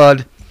become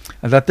blood,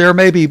 and that there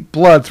may be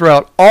blood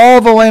throughout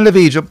all the land of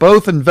Egypt,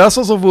 both in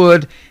vessels of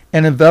wood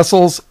and in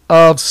vessels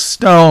of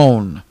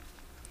stone.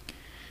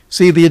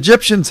 See, the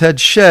Egyptians had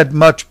shed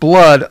much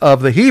blood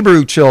of the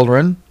Hebrew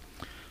children,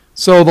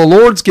 so the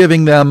Lord's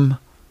giving them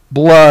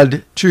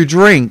blood to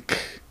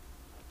drink.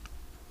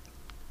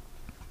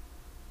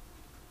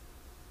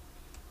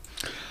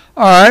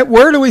 All right,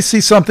 where do we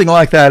see something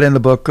like that in the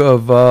book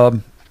of,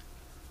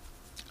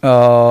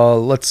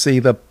 let's see,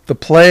 the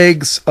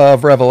plagues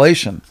of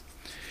Revelation?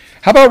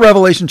 How about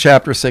Revelation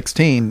chapter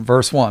 16,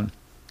 verse 1?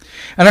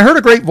 And I heard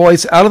a great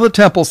voice out of the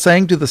temple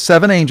saying to the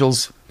seven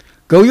angels,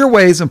 go your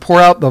ways and pour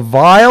out the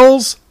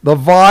vials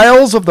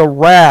of the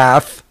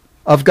wrath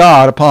of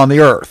God upon the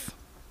earth.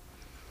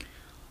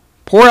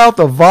 Pour out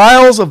the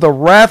vials of the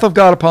wrath of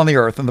God upon the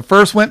earth. And the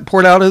first went and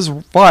poured out his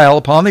vial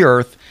upon the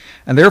earth,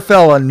 and there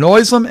fell a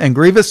noisome and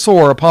grievous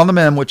sore upon the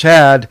men which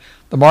had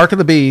the mark of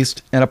the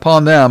beast, and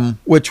upon them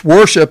which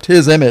worshipped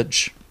his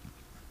image.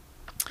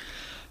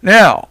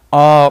 Now,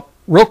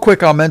 real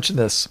quick, I'll mention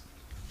this.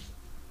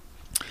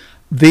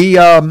 The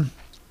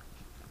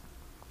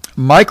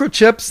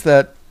microchips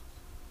that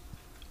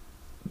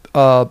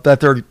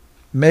they're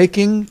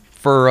making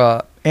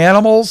for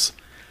animals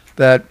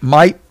that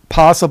might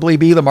possibly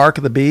be the mark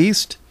of the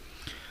beast,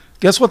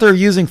 guess what they're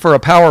using for a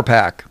power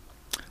pack?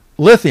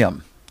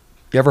 Lithium.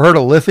 You ever heard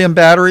of lithium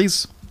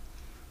batteries?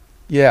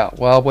 Yeah,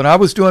 well, when I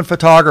was doing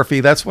photography,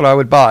 that's what I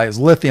would buy, is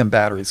lithium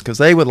batteries, because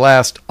they would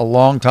last a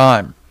long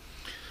time.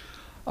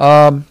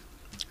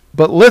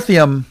 But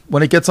lithium,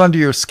 when it gets under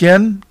your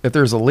skin, if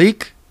there's a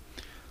leak,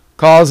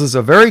 causes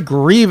a very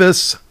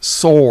grievous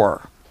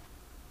sore.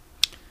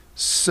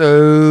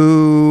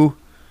 So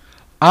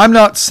I'm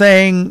not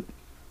saying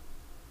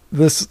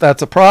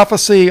that's a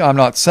prophecy. I'm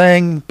not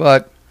saying,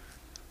 but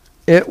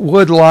it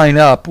would line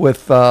up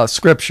with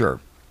Scripture.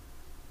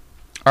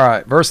 All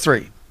right, verse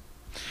 3.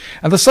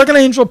 And the second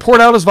angel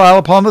poured out his vial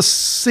upon the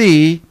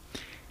sea,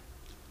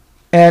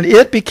 and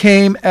it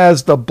became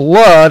as the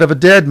blood of a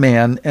dead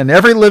man, and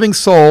every living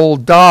soul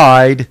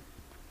died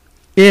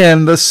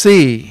in the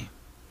sea.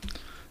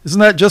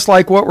 Isn't that just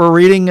like what we're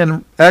reading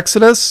in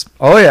Exodus?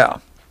 Oh, yeah.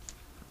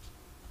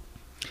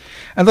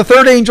 And the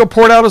third angel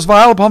poured out his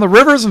vial upon the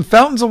rivers and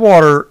fountains of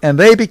water, and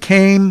they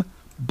became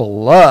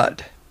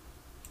blood.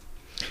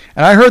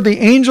 And I heard the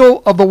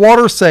angel of the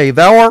water say,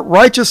 thou art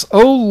righteous,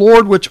 O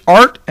Lord, which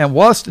art and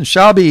wast and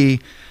shall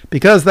be,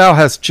 because thou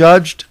hast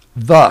judged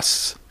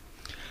thus.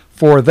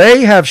 For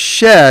they have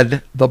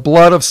shed the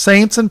blood of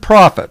saints and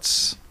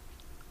prophets,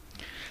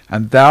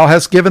 and thou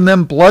hast given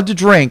them blood to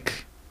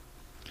drink,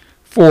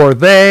 for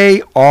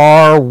they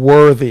are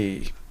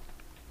worthy.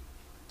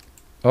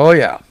 Oh,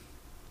 yeah.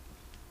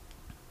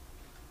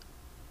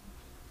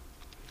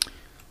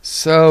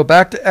 So,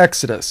 back to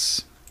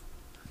Exodus.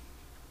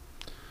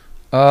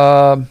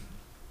 All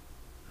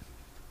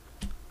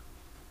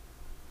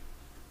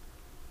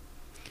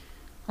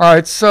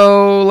right,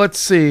 so let's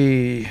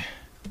see.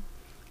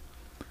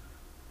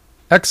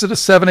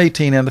 Exodus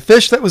 7:18. And the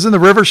fish that was in the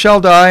river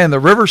shall die, and the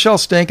river shall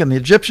stink, and the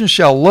Egyptians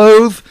shall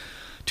loathe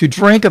to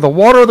drink of the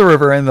water of the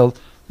river. And the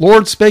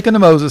Lord spake unto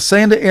Moses,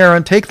 saying to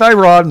Aaron, take thy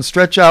rod and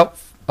stretch out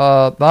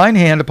thine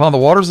hand upon the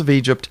waters of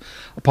Egypt,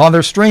 upon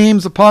their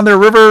streams, upon their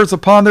rivers,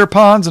 upon their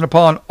ponds, and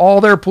upon all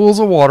their pools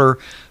of water,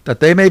 that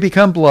they may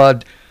become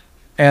blood,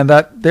 and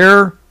that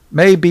there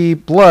may be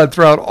blood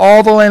throughout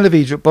all the land of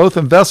Egypt, both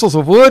in vessels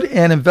of wood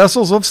and in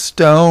vessels of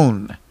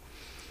stone.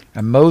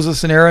 And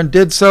Moses and Aaron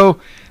did so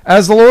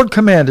as the Lord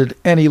commanded,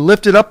 and he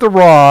lifted up the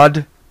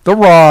rod,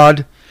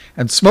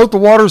 and smote the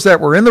waters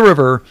that were in the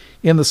river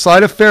in the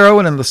sight of Pharaoh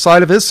and in the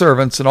sight of his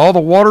servants, and all the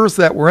waters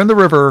that were in the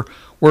river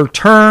were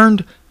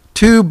turned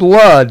to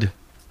blood.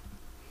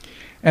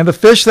 And the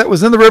fish that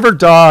was in the river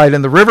died,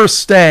 and the river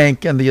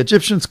stank, and the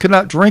Egyptians could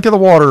not drink of the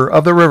water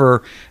of the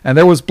river, and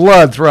there was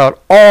blood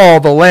throughout all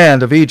the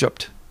land of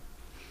Egypt.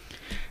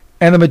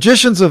 And the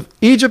magicians of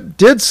Egypt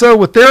did so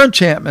with their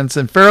enchantments,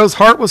 and Pharaoh's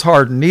heart was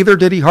hardened, neither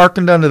did he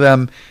hearken unto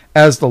them,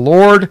 as the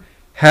Lord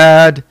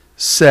had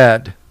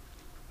said.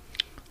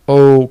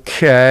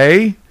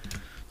 Okay,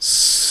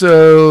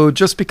 so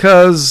just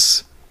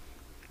because,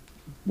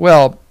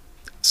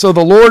 so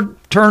the Lord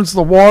turns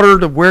the water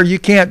to where you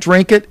can't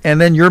drink it,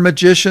 and then your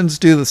magicians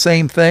do the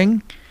same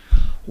thing.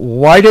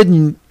 Why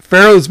didn't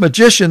Pharaoh's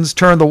magicians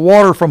turned the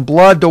water from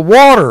blood to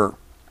water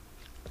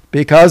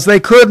because they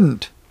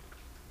couldn't.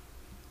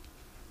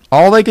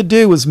 All they could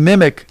do was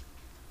mimic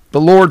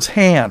the Lord's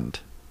hand.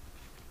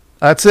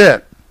 That's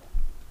it.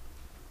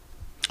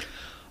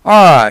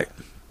 All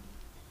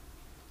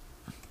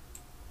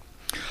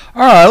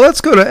right, let's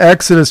go to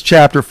Exodus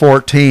chapter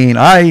 14.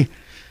 I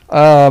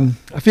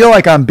feel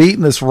like I'm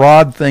beating this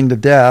rod thing to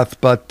death,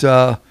 but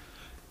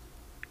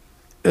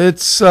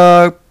it's,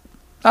 I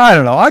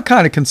don't know, I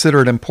kind of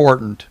consider it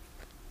important.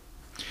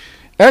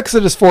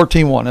 Exodus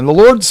 14:1. And the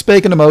Lord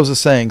spake unto Moses,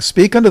 saying,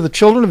 Speak unto the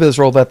children of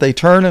Israel that they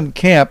turn and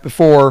camp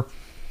before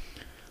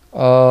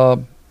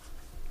Pihahiroth,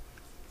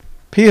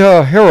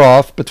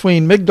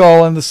 between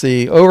Migdol and the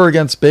sea, over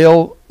against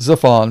Baal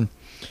Zephon,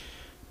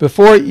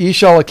 before ye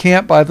shall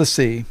encamp by the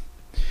sea.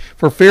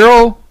 For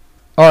Pharaoh,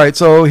 all right,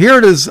 so here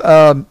it is.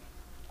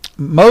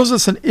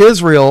 Moses and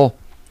Israel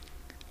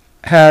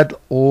had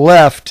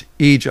left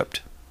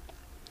Egypt.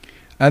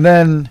 And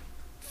then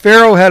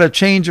Pharaoh had a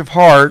change of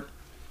heart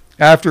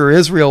after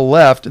Israel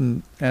left,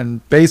 and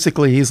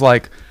basically he's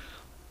like,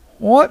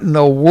 what in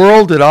the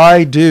world did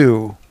I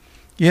do?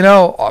 You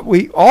know,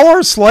 all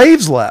our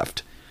slaves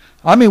left.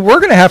 I mean, we're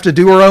going to have to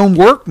do our own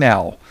work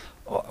now.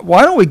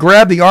 Why don't we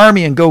grab the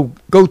army and go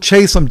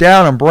chase them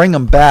down and bring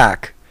them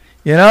back?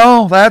 You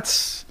know,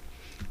 that's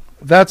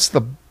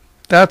the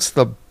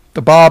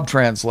Bob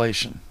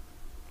translation.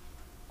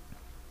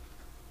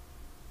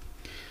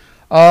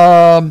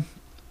 Verse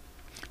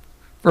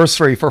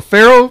 3, For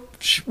Pharaoh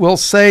will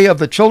say of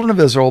the children of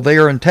Israel, they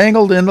are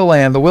entangled in the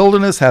land, the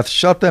wilderness hath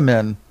shut them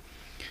in.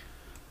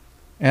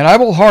 And I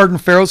will harden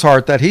Pharaoh's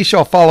heart, that he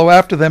shall follow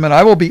after them, and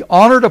I will be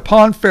honored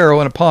upon Pharaoh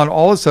and upon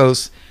all his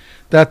hosts,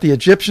 that the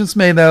Egyptians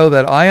may know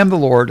that I am the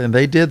Lord. And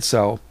they did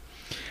so.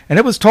 And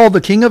it was told the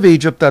king of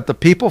Egypt that the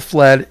people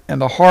fled, and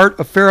the heart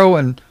of Pharaoh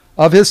and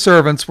of his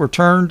servants were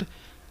turned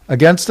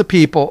against the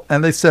people.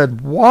 And they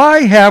said,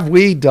 Why have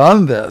we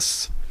done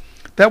this,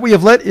 that we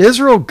have let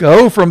Israel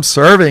go from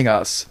serving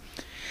us?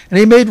 And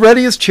he made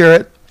ready his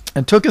chariot,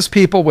 and took his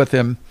people with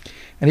him.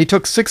 And he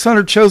took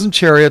 600 chosen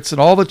chariots,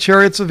 and all the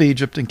chariots of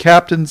Egypt, and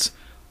captains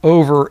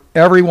over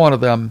every one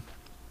of them.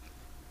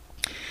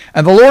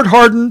 And the Lord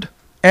hardened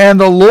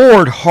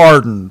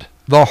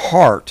the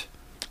heart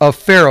of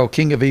Pharaoh,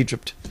 king of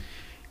Egypt.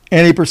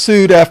 And he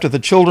pursued after the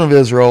children of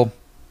Israel.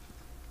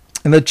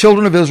 And the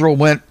children of Israel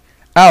went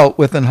out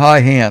with an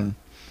high hand.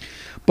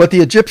 But the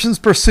Egyptians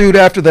pursued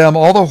after them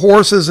all the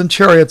horses and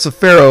chariots of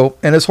Pharaoh,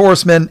 and his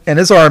horsemen, and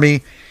his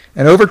army,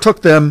 and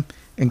overtook them,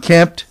 and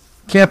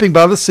camping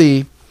by the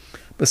sea,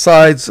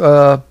 besides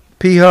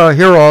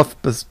Pihahiroth,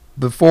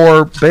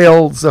 before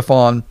Baal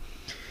Zephon.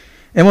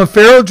 And when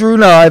Pharaoh drew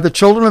nigh, the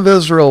children of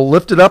Israel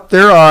lifted up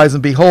their eyes,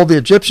 and behold, the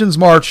Egyptians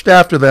marched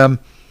after them,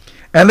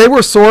 and they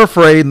were sore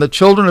afraid, and the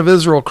children of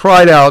Israel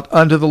cried out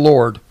unto the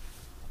Lord.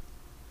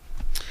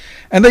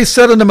 And they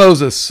said unto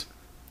Moses,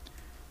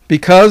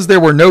 Because there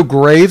were no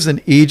graves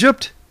in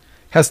Egypt,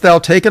 hast thou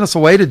taken us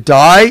away to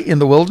die in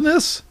the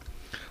wilderness?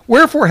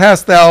 Wherefore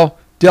hast thou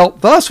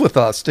dealt thus with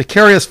us, to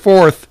carry us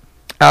forth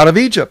out of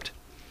Egypt?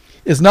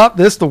 Is not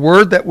this the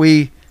word that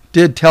we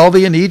did tell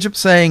thee in Egypt,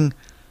 saying,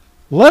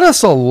 Let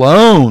us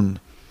alone,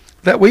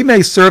 that we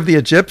may serve the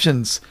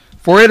Egyptians?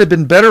 For it had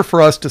been better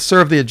for us to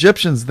serve the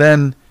Egyptians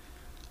than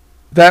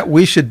that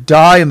we should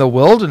die in the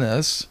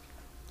wilderness.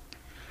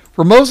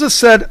 For Moses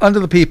said unto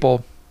the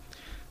people,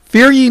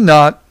 Fear ye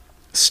not,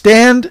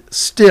 stand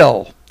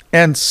still,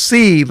 and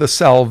see the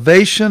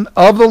salvation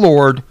of the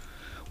Lord,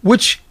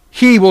 which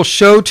he will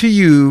show to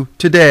you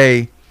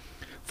today.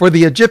 For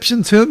the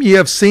Egyptians whom ye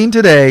have seen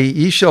today,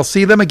 ye shall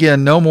see them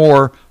again no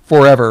more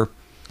forever.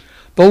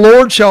 The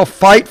Lord shall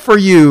fight for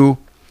you,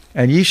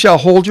 and ye shall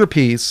hold your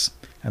peace.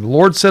 And the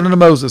Lord said unto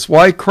Moses,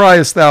 Why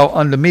criest thou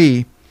unto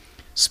me?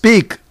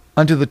 Speak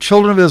unto the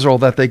children of Israel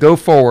that they go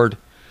forward.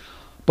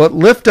 But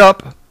lift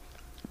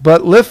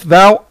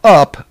thou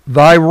up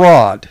thy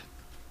rod.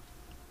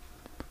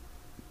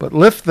 But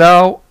lift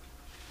thou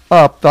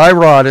up thy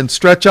rod, and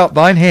stretch out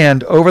thine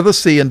hand over the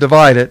sea, and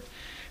divide it.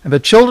 And the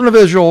children of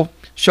Israel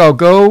shall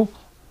go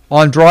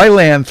on dry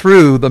land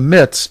through the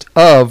midst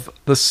of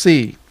the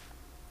sea.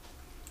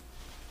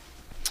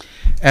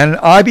 And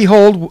I,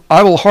 behold,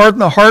 I will harden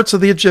the hearts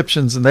of the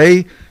Egyptians, and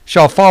they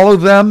shall follow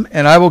them,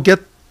 and I will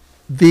get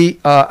me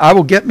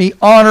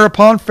honor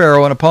upon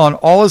Pharaoh and upon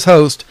all his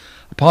host,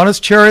 upon his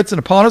chariots and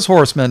upon his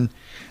horsemen.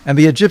 And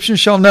the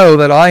Egyptians shall know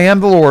that I am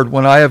the Lord,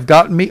 when I have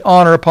gotten me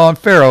honor upon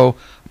Pharaoh,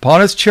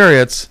 upon his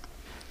chariots,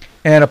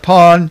 and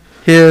upon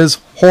his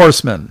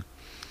horsemen.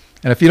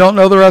 And if you don't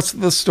know the rest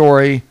of the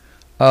story,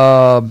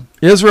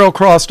 Israel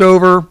crossed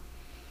over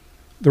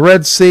the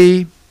Red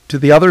Sea to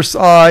the other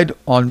side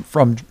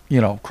from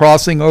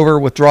crossing over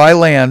with dry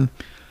land.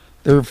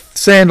 Their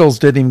sandals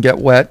didn't even get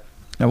wet.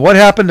 And what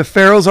happened to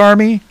Pharaoh's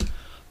army?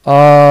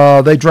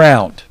 They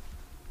drowned.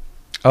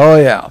 Oh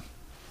yeah.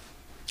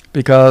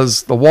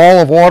 Because the wall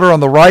of water on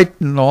the right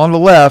and on the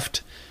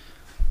left,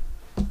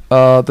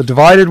 the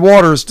divided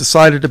waters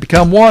decided to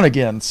become one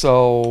again.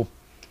 So,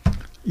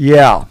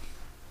 yeah.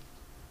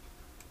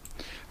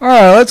 All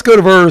right, let's go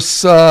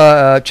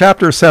to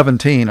chapter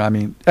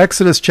 17.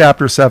 Exodus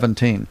chapter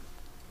 17,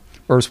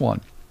 verse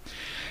 1.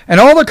 And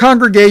all the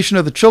congregation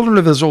of the children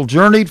of Israel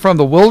journeyed from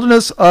the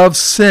wilderness of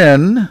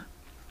Sin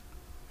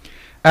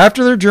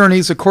after their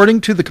journeys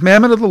according to the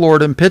commandment of the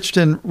Lord, and pitched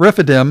in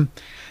Rephidim,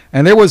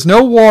 and there was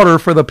no water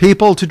for the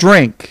people to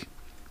drink.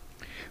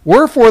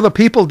 Wherefore the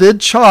people did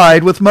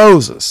chide with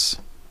Moses.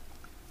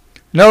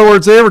 In other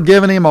words, they were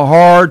giving him a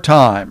hard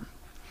time,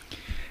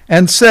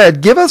 and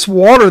said, Give us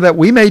water that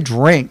we may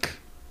drink.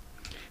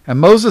 And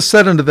Moses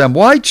said unto them,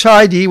 Why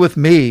chide ye with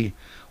me?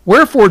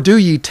 Wherefore do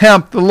ye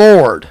tempt the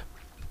Lord?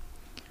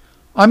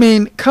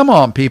 Come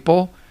on,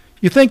 people.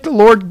 You think the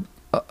Lord,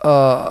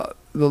 the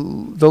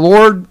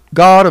Lord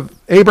God of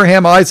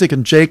Abraham, Isaac,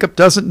 and Jacob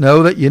doesn't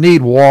know that you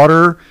need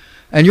water,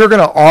 and you're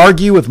going to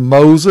argue with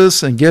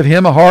Moses and give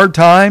him a hard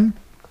time?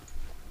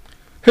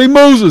 Hey,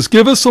 Moses,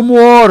 give us some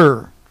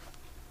water.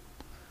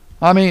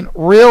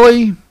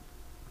 Really?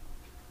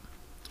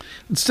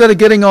 Instead of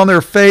getting on their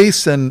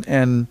face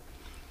and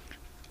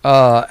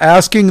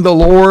asking the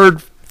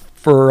Lord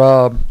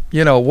for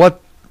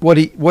what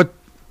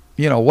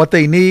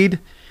they need,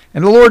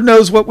 and the Lord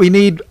knows what we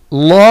need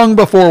long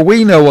before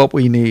we know what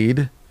we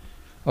need.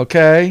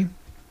 Okay,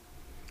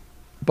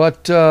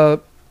 but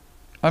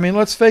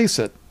let's face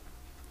it.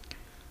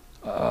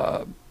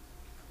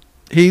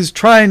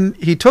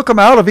 He took them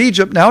out of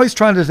Egypt. Now he's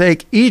trying to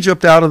take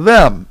Egypt out of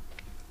them.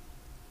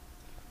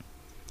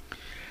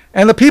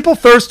 And the people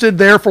thirsted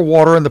there for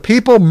water, and the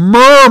people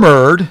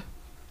murmured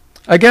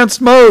against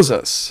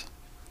Moses,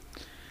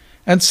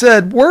 and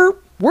said,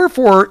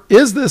 Wherefore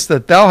is this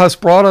that thou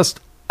hast brought us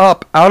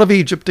up out of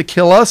Egypt to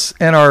kill us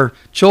and our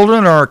children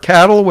and our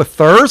cattle with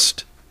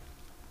thirst?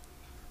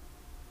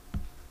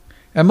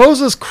 And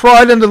Moses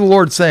cried unto the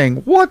Lord,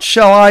 saying, What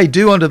shall I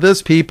do unto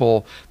this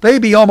people? They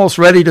be almost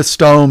ready to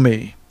stone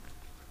me.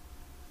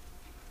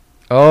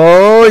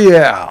 Oh,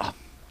 yeah.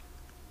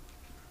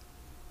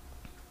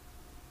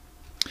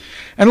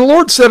 And the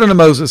Lord said unto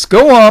Moses,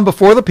 Go on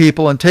before the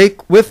people, and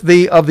take with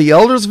thee of the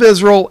elders of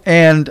Israel,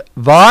 and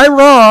thy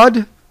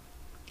rod,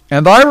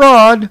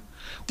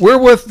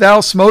 wherewith thou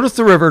smotest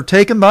the river,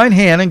 take in thine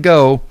hand, and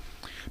go.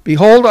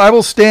 Behold, I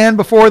will stand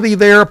before thee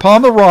there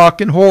upon the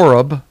rock in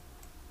Horeb,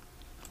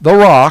 the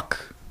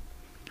rock.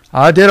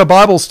 I did a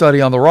Bible study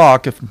on the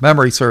rock, if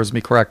memory serves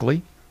me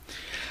correctly.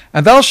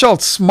 And thou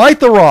shalt smite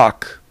the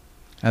rock,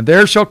 and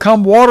there shall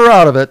come water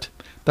out of it,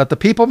 that the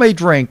people may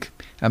drink.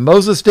 And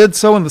Moses did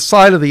so in the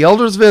sight of the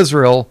elders of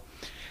Israel,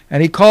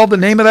 and he called the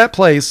name of that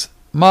place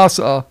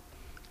Massah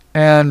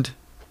and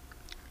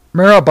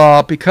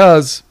Meribah,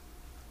 because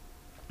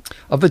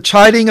of the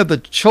chiding of the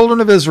children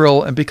of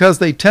Israel, and because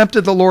they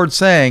tempted the Lord,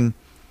 saying,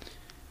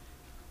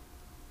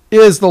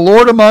 Is the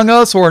Lord among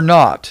us or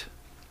not?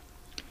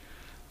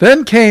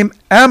 Then came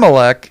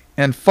Amalek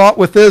and fought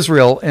with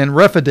Israel in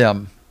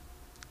Rephidim.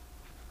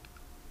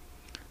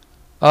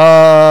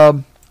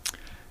 If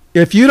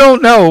you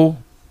don't know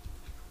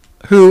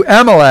who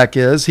Amalek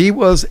is, he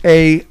was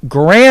a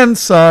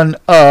grandson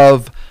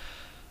of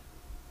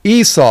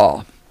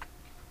Esau.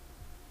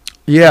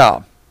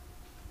 Yeah.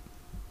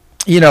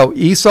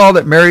 Esau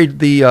that married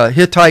the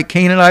Hittite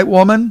Canaanite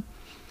woman.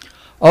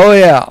 Oh,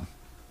 yeah.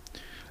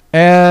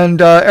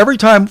 And every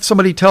time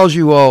somebody tells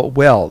you,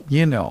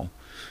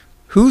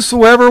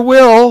 whosoever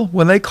will,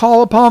 when they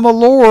call upon the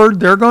Lord,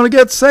 they're going to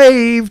get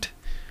saved.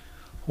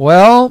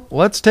 Well,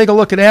 let's take a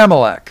look at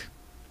Amalek.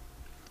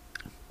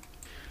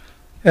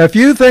 If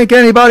you think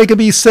anybody can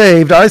be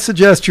saved, I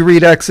suggest you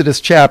read Exodus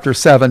chapter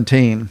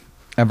 17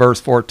 and verse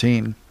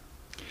 14.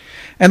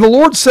 And the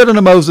Lord said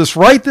unto Moses,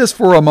 Write this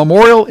for a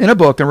memorial in a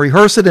book, and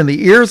rehearse it in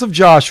the ears of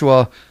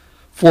Joshua,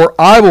 for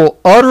I will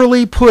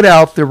utterly put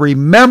out the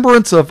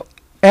remembrance of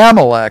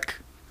Amalek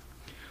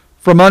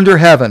from under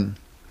heaven.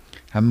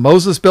 And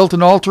Moses built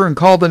an altar and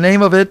called the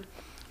name of it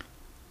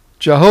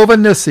Jehovah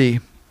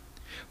Nissi.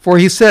 For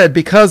he said,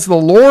 Because the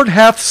Lord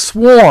hath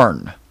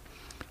sworn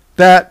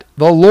that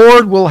the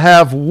Lord will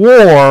have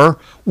war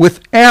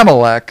with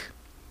Amalek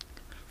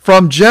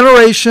from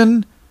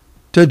generation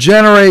to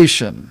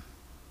generation.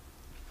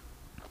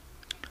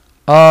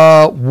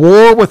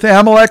 War with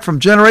Amalek from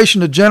generation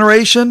to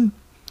generation?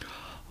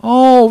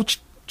 Oh,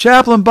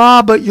 Chaplain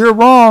Bob, but you're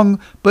wrong.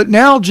 But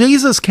now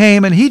Jesus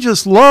came and he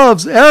just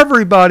loves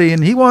everybody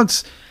and he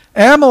wants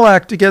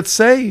Amalek to get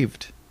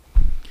saved.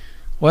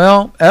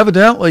 Well,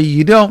 evidently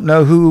you don't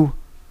know who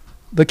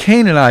the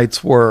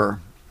Canaanites were.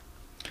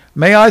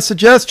 May I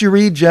suggest you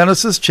read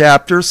Genesis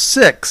chapter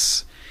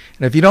 6.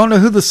 And if you don't know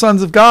who the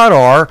sons of God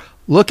are,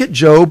 look at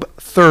Job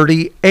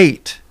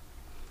 38,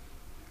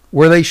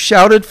 where they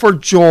shouted for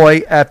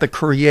joy at the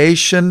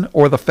creation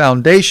or the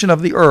foundation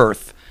of the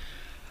earth.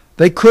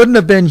 They couldn't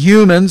have been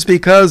humans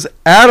because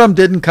Adam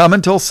didn't come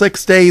until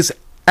 6 days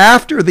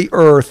after the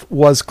earth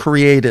was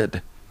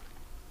created.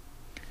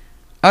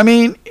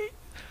 The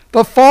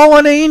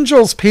fallen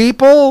angels,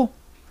 people.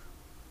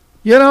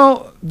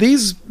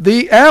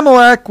 The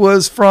Amalek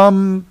was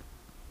from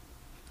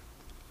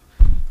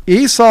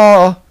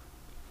Esau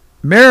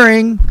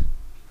marrying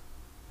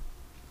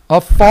a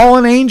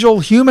fallen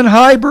angel human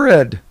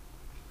hybrid.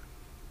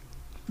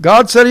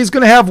 God said he's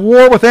going to have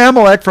war with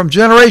Amalek from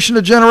generation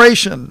to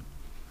generation.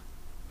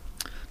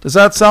 Does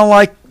that sound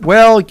like,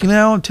 well,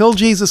 until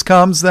Jesus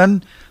comes,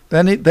 then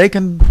they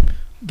can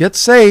get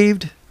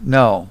saved?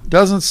 No,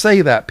 doesn't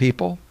say that,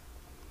 people.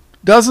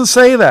 Doesn't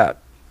say that.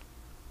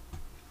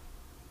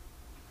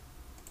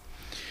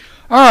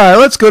 All right,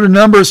 let's go to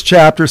Numbers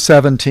chapter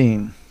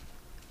 17,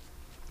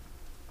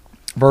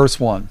 verse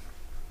 1.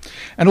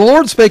 And the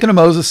Lord spake unto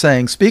Moses,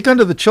 saying, Speak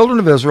unto the children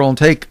of Israel, and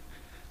take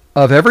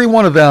of every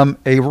one of them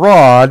a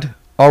rod,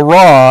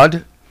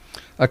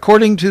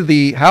 according to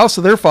the house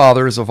of their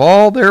fathers, of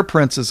all their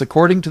princes,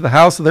 according to the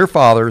house of their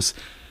fathers,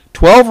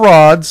 12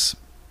 rods.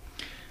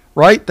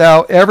 Write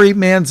thou every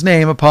man's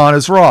name upon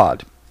his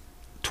rod.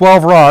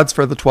 12 rods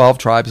for the 12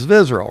 tribes of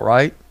Israel,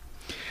 right?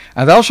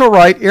 And thou shalt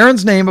write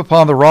Aaron's name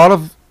upon the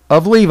rod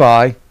of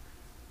Levi,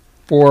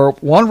 for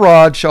one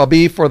rod shall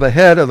be for the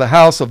head of the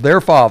house of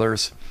their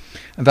fathers.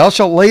 And thou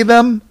shalt lay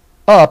them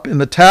up in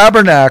the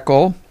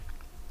tabernacle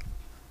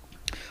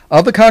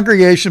of the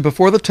congregation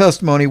before the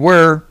testimony,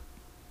 where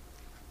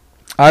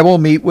I will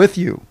meet with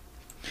you.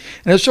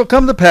 And it shall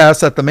come to pass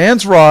that the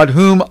man's rod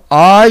whom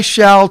I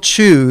shall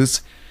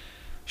choose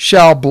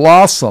shall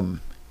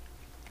blossom,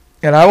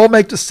 and I will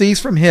make to cease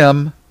from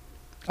him,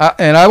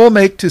 and I will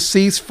make to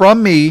cease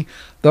from me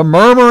the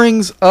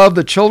murmurings of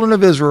the children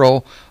of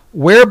Israel,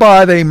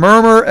 whereby they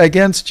murmur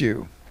against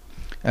you.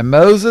 And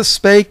Moses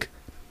spake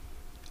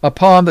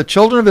upon the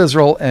children of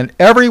Israel, and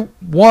every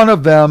one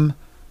of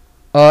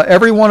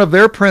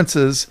their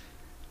princes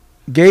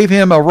gave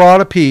him a rod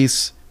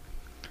apiece,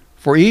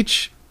 for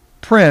each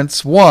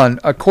prince one,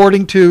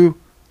 according to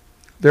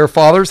their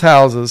fathers'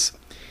 houses,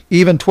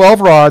 even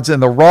 12 rods,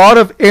 and the rod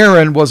of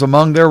Aaron was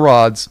among their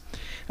rods.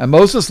 And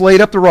Moses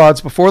laid up the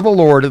rods before the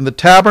Lord in the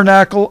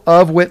tabernacle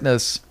of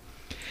witness.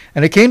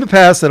 And it came to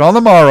pass that on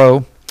the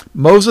morrow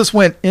Moses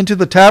went into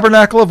the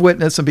tabernacle of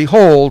witness, and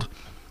behold,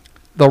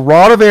 the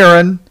rod of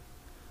Aaron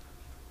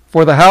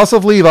for the house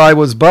of Levi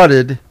was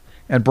budded,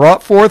 and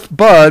brought forth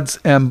buds,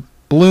 and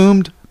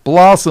bloomed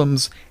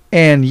blossoms,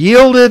 and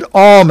yielded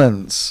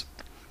almonds.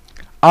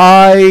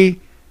 I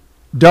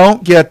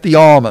don't get the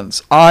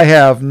almonds. I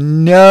have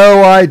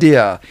no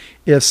idea.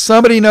 If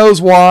somebody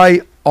knows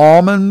why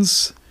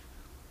almonds,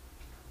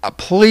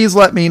 please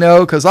let me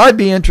know, because I'd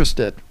be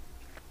interested.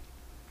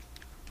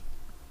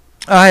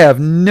 I have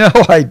no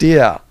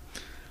idea.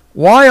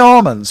 Why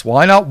almonds?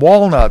 Why not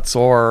walnuts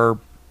or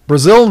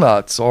Brazil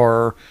nuts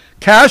or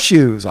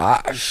cashews?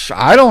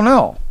 I don't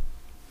know.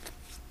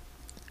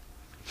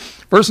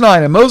 Verse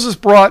 9, And Moses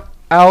brought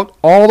out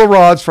all the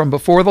rods from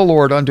before the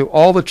Lord unto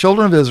all the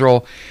children of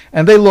Israel,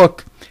 and they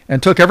looked,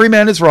 and took every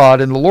man his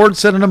rod. And the Lord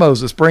said unto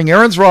Moses, Bring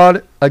Aaron's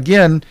rod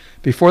again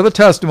before the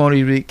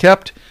testimony, to be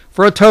kept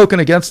for a token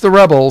against the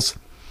rebels,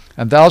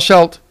 and thou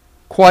shalt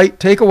quite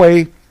take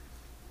away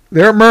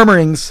their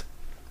murmurings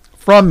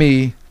from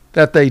me,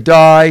 that they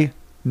die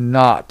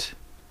not.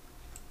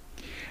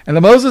 And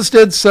Moses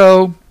did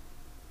so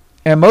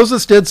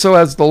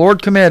as the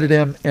Lord commanded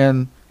him,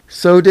 and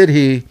so did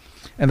he.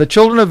 And the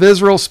children of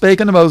Israel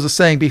spake unto Moses,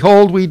 saying,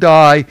 Behold, we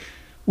die,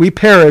 we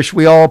perish,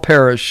 we all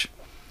perish.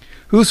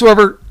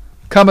 Whosoever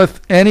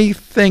cometh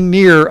anything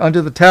near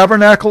unto the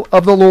tabernacle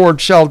of the Lord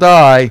shall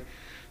die.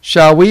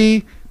 Shall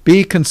we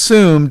be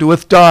consumed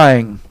with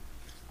dying?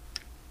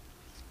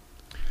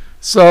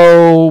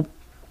 So,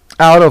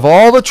 out of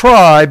all the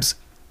tribes,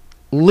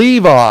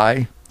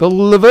 Levi, the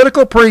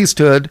Levitical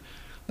priesthood,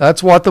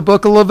 that's what the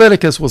book of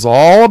Leviticus was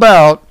all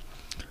about,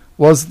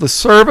 was the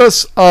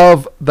service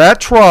of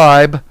that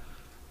tribe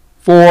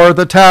for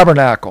the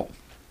tabernacle.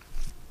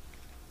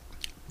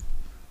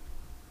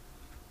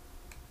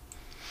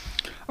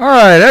 All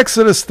right,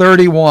 Exodus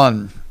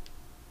 31,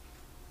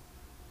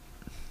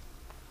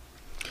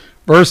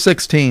 verse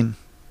 16.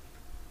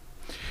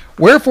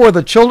 Wherefore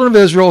the children of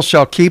Israel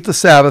shall keep the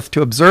Sabbath,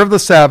 to observe the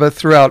Sabbath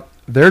throughout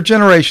their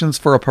generations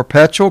for a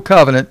perpetual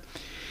covenant.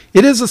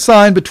 It is a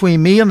sign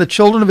between me and the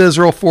children of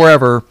Israel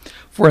forever.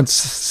 For in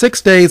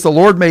 6 days the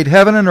Lord made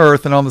heaven and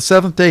earth, and on the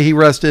seventh day he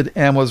rested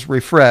and was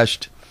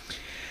refreshed.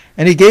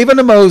 And he gave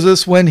unto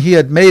Moses, when he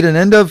had made an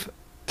end of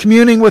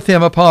communing with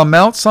him upon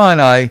Mount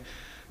Sinai,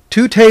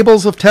 2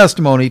 tables of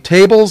testimony,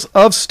 tables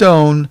of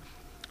stone,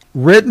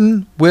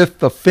 written with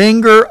the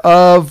finger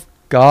of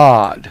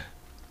God.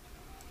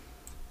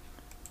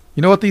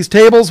 You know what these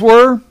tables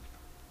were?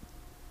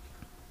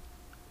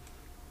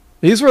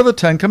 These were the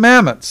 10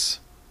 Commandments.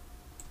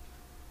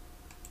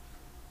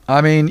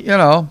 I mean,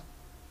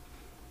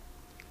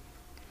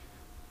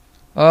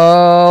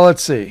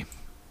 let's see.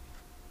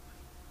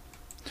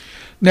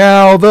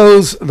 Now,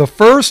 the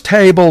first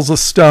tables of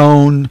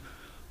stone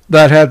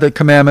that had the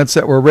commandments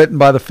that were written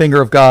by the finger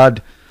of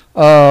God,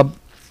 the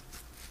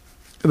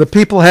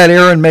people had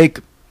Aaron make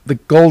the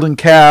golden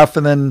calf,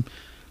 and then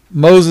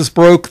Moses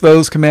broke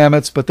those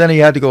commandments, but then he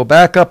had to go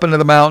back up into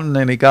the mountain,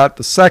 and he got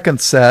the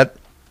second set.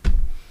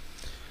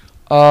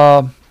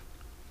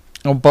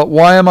 But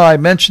why am I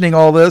mentioning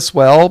all this?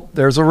 Well,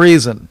 there's a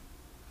reason.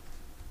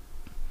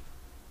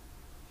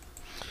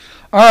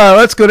 All right,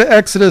 let's go to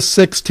Exodus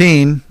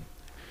 16.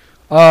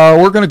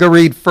 We're going to go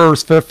read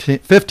first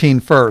 15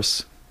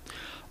 first.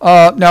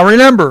 Now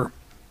remember,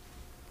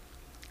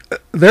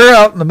 they're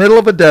out in the middle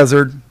of a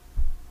desert.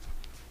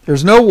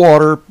 There's no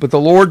water, but the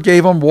Lord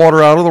gave them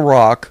water out of the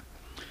rock.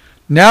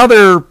 Now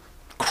they're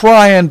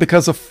crying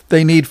because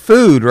they need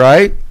food,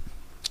 right?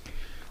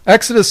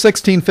 Exodus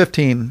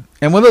 16:15.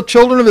 And when the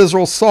children of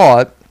Israel saw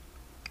it,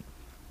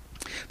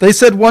 they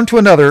said one to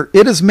another,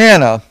 "It is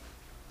manna."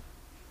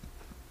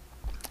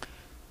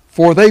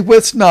 For they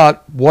wist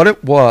not what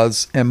it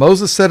was. And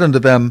Moses said unto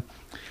them,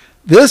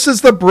 "This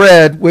is the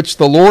bread which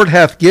the Lord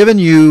hath given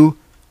you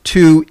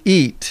to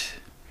eat."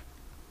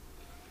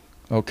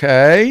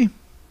 Okay.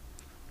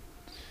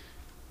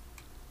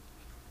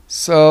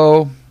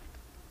 So,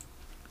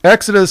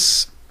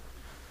 Exodus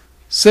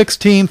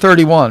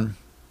 16:31.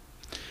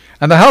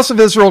 And the house of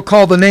Israel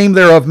called the name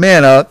thereof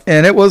manna,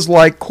 and it was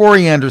like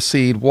coriander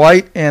seed,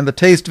 white, and the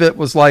taste of it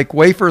was like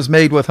wafers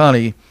made with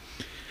honey.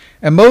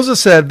 And Moses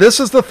said, "This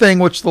is the thing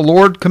which the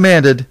Lord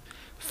commanded,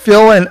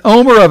 fill an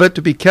omer of it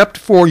to be kept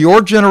for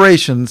your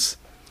generations,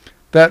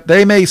 that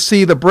they may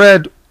see the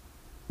bread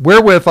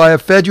wherewith I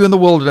have fed you in the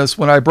wilderness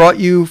when I brought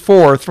you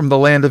forth from the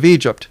land of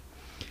Egypt."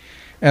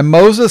 And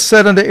Moses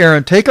said unto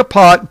Aaron, "Take a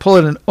pot, and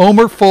put an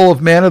omer full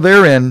of manna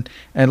therein,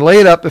 and lay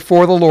it up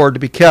before the Lord to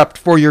be kept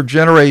for your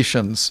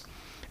generations."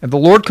 And the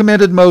Lord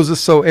commanded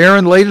Moses, so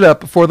Aaron laid it up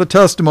before the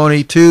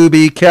testimony to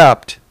be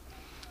kept.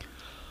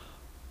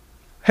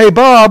 Hey,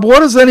 Bob,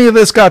 what has any of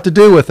this got to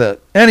do with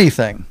it?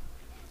 Anything.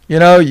 You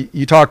know,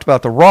 you talked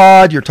about the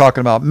rod, you're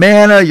talking about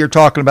manna, you're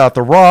talking about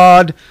the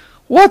rod.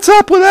 What's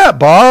up with that,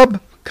 Bob?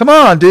 Come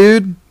on,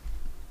 dude.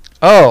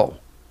 Oh.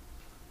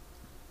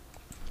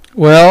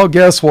 Well,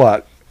 guess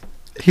what?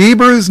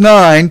 Hebrews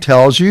 9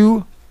 tells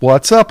you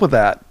what's up with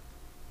that.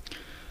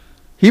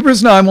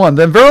 Hebrews 9:1.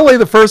 Then verily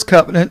the first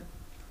covenant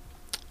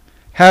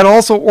had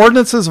also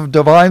ordinances of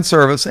divine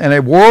service and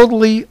a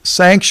worldly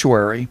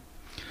sanctuary.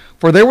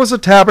 For there was a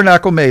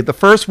tabernacle made, the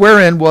first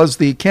wherein was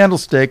the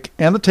candlestick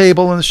and the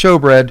table and the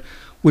shewbread,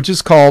 which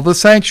is called the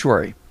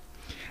sanctuary.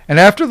 And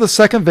after the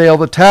second veil,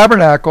 the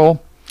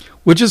tabernacle,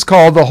 which is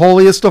called the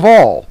holiest of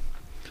all,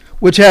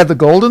 which had the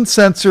golden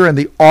censer and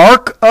the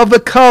ark of the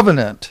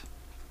covenant.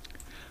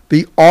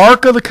 The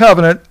ark of the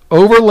covenant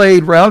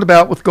overlaid round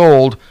about with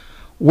gold,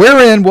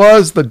 wherein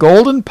was the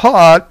golden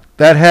pot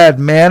that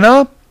had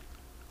manna.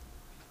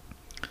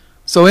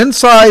 So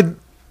inside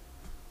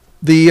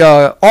the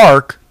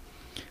ark,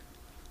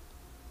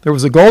 there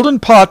was a golden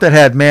pot that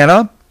had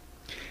manna,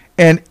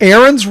 and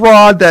Aaron's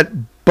rod that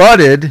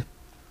budded,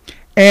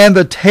 and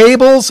the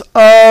tables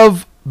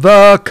of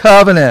the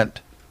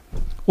covenant.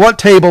 What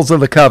tables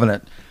of the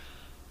covenant?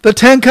 The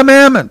 10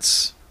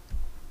 Commandments.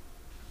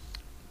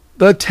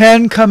 The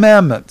 10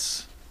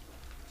 Commandments.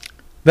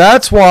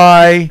 That's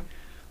why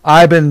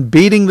I've been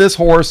beating this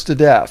horse to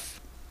death.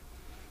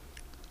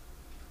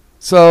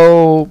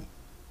 So,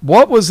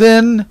 what was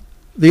in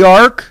the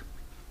ark?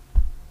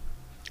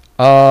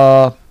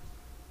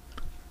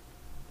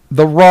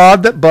 The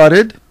rod that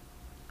budded,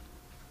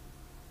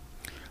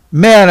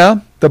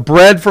 manna, the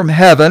bread from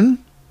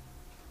heaven,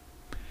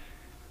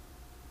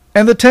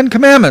 and the 10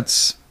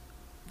 Commandments,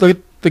 the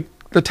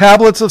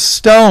tablets of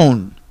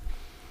stone.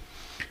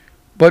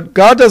 But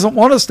God doesn't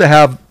want us to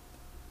have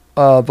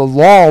the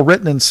law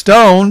written in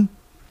stone.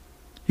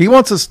 He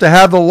wants us to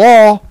have the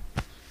law,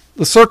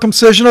 the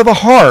circumcision of the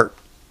heart.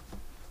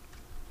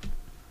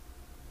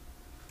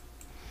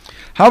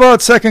 How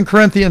about 2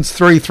 Corinthians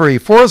 3:3?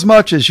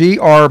 "Forasmuch as ye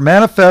are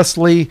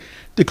manifestly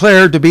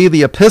declared to be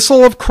the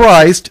epistle of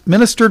Christ,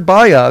 ministered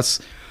by us,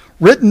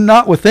 written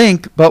not with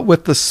ink, but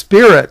with the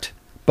Spirit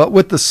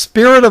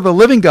of the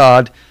living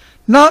God,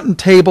 not in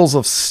tables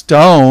of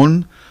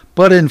stone,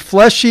 but in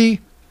fleshy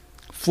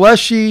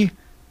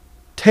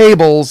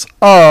tables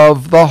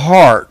of the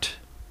heart."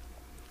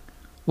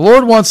 The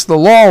Lord wants the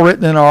law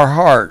written in our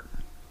heart.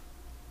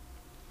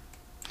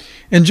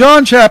 In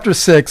John chapter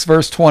 6,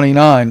 verse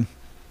 29,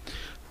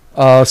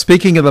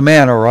 speaking of the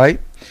manna,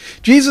 right?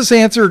 Jesus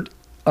answered,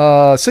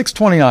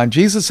 6:29,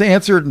 Jesus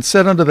answered and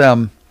said unto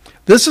them,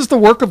 "This is the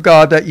work of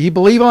God, that ye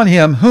believe on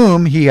him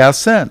whom he hath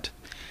sent."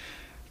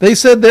 They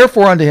said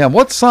therefore unto him,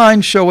 "What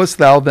sign showest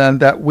thou then,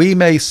 that we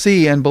may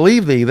see and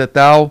believe thee,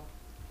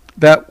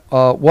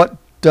 what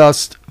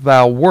dost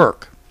thou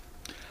work?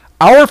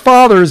 Our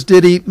fathers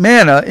did eat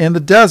manna in the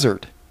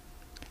desert.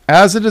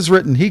 As it is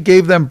written, he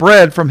gave them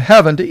bread from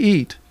heaven to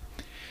eat."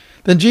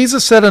 Then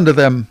Jesus said unto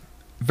them,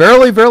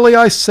 "Verily, verily,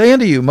 I say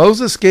unto you,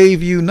 Moses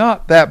gave you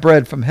not that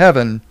bread from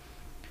heaven,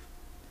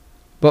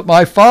 but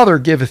my Father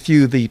giveth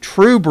you the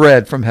true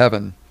bread from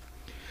heaven.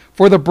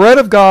 For the bread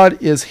of God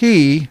is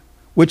he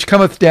which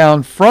cometh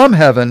down from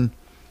heaven,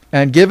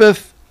 and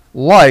giveth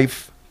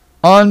life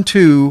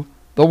unto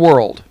the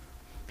world."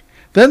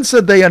 Then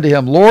said they unto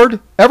him, "Lord,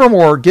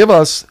 evermore give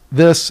us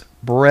this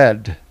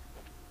bread."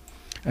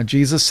 And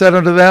Jesus said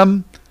unto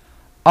them,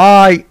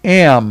 "I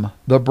am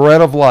the bread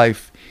of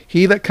life.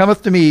 He that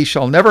cometh to me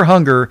shall never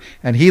hunger,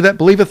 and he that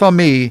believeth on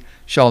me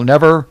shall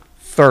never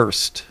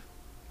thirst."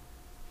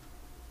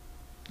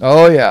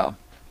 Oh yeah.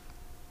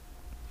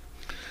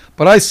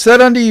 But I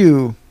said unto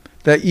you,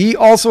 that ye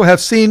also have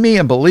seen me,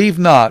 and believe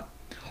not.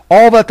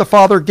 All that the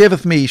Father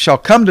giveth me shall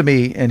come to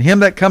me, and him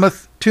that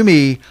cometh to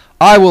me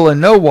I will in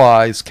no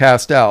wise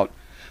cast out.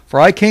 For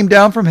I came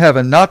down from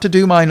heaven, not to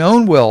do mine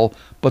own will,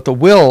 but the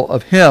will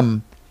of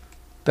him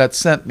that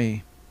sent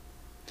me.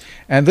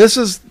 And this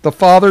is the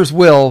Father's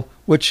will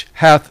which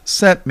hath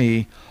sent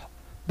me,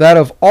 that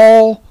of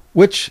all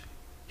which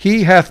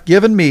he hath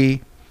given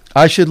me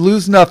I should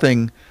lose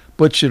nothing,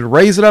 but should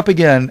raise it up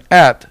again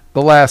at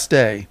the last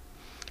day.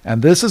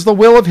 And this is the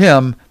will of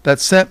him that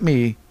sent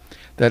me,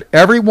 that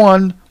every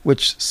one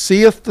which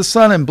seeth the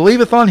Son and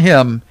believeth on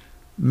him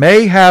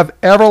may have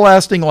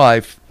everlasting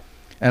life,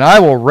 and I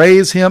will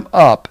raise him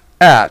up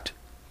at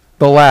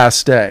the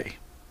last day.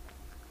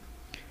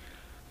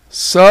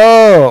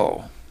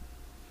 So,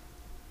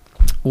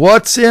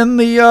 what's in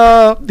the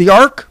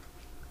ark?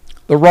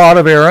 The rod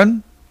of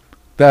Aaron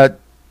that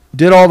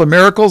did all the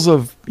miracles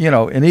of,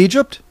 in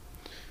Egypt.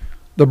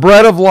 The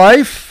bread of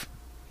life,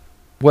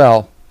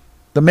 well,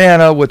 the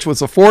manna, which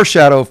was a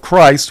foreshadow of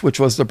Christ, which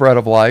was the bread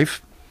of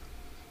life.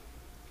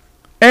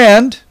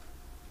 And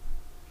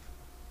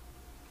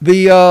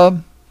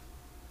the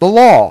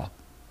law.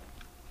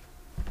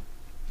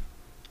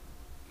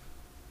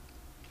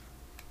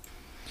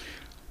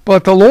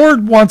 But the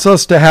Lord wants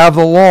us to have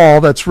the law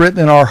that's written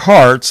in our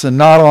hearts and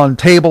not on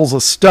tables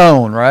of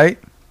stone, right?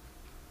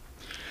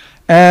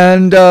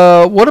 And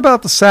what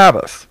about the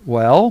Sabbath?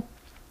 Well,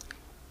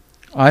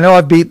 I know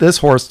I've beat this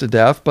horse to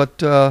death,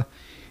 but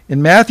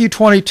in Matthew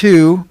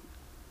 22,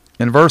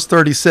 in verse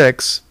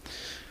 36,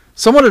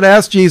 someone had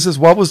asked Jesus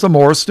what was the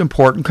most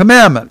important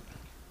commandment.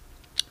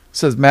 It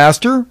says,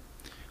 Master,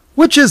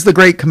 which is the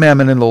great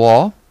commandment in the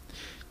law?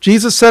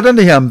 Jesus said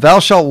unto him, Thou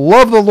shalt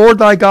love the Lord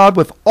thy God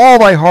with all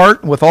thy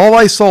heart, and with all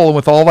thy soul, and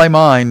with all thy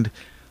mind.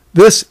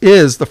 This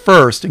is the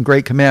first and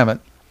great commandment.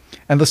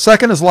 And the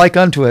second is like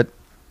unto it,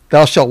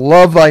 Thou shalt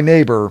love thy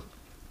neighbor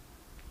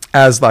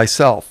as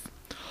thyself.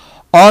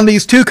 On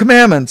these two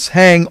commandments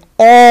hang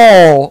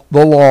all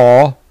the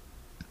law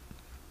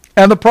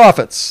and the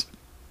prophets.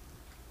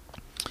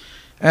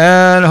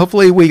 And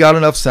hopefully we got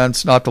enough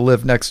sense not to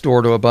live next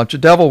door to a bunch of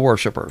devil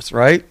worshippers,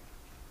 right?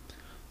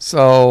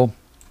 So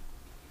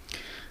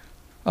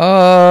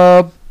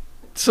now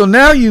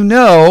you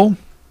know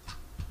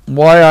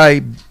why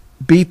I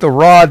beat the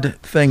rod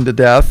thing to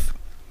death.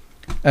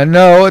 And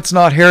no, it's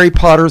not Harry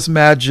Potter's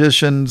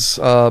magician's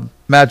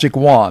magic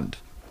wand.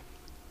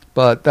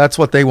 But that's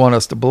what they want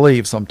us to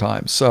believe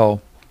sometimes. So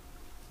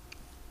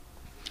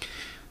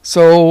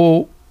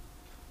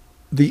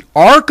the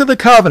Ark of the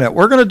Covenant,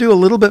 we're going to do a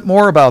little bit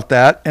more about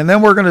that. And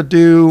then we're going to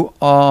do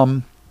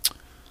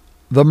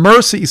the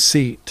mercy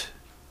seat.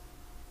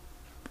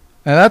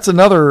 And that's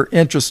another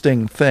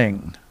interesting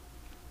thing.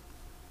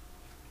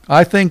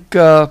 I think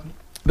there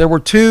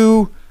were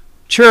two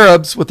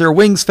cherubs with their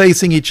wings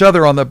facing each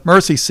other on the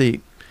mercy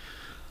seat.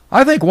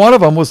 I think one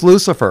of them was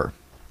Lucifer.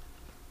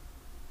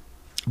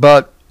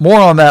 But more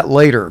on that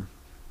later.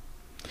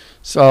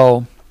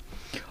 So,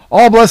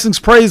 all blessings,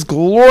 praise,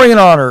 glory, and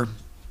honor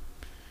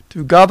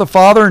to God the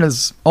Father and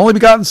his only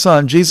begotten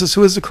Son, Jesus,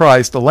 who is the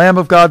Christ, the Lamb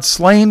of God,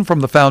 slain from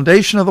the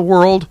foundation of the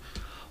world.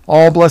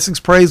 All blessings,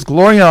 praise,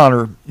 glory, and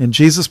honor in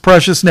Jesus'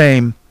 precious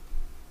name.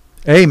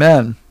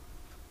 Amen.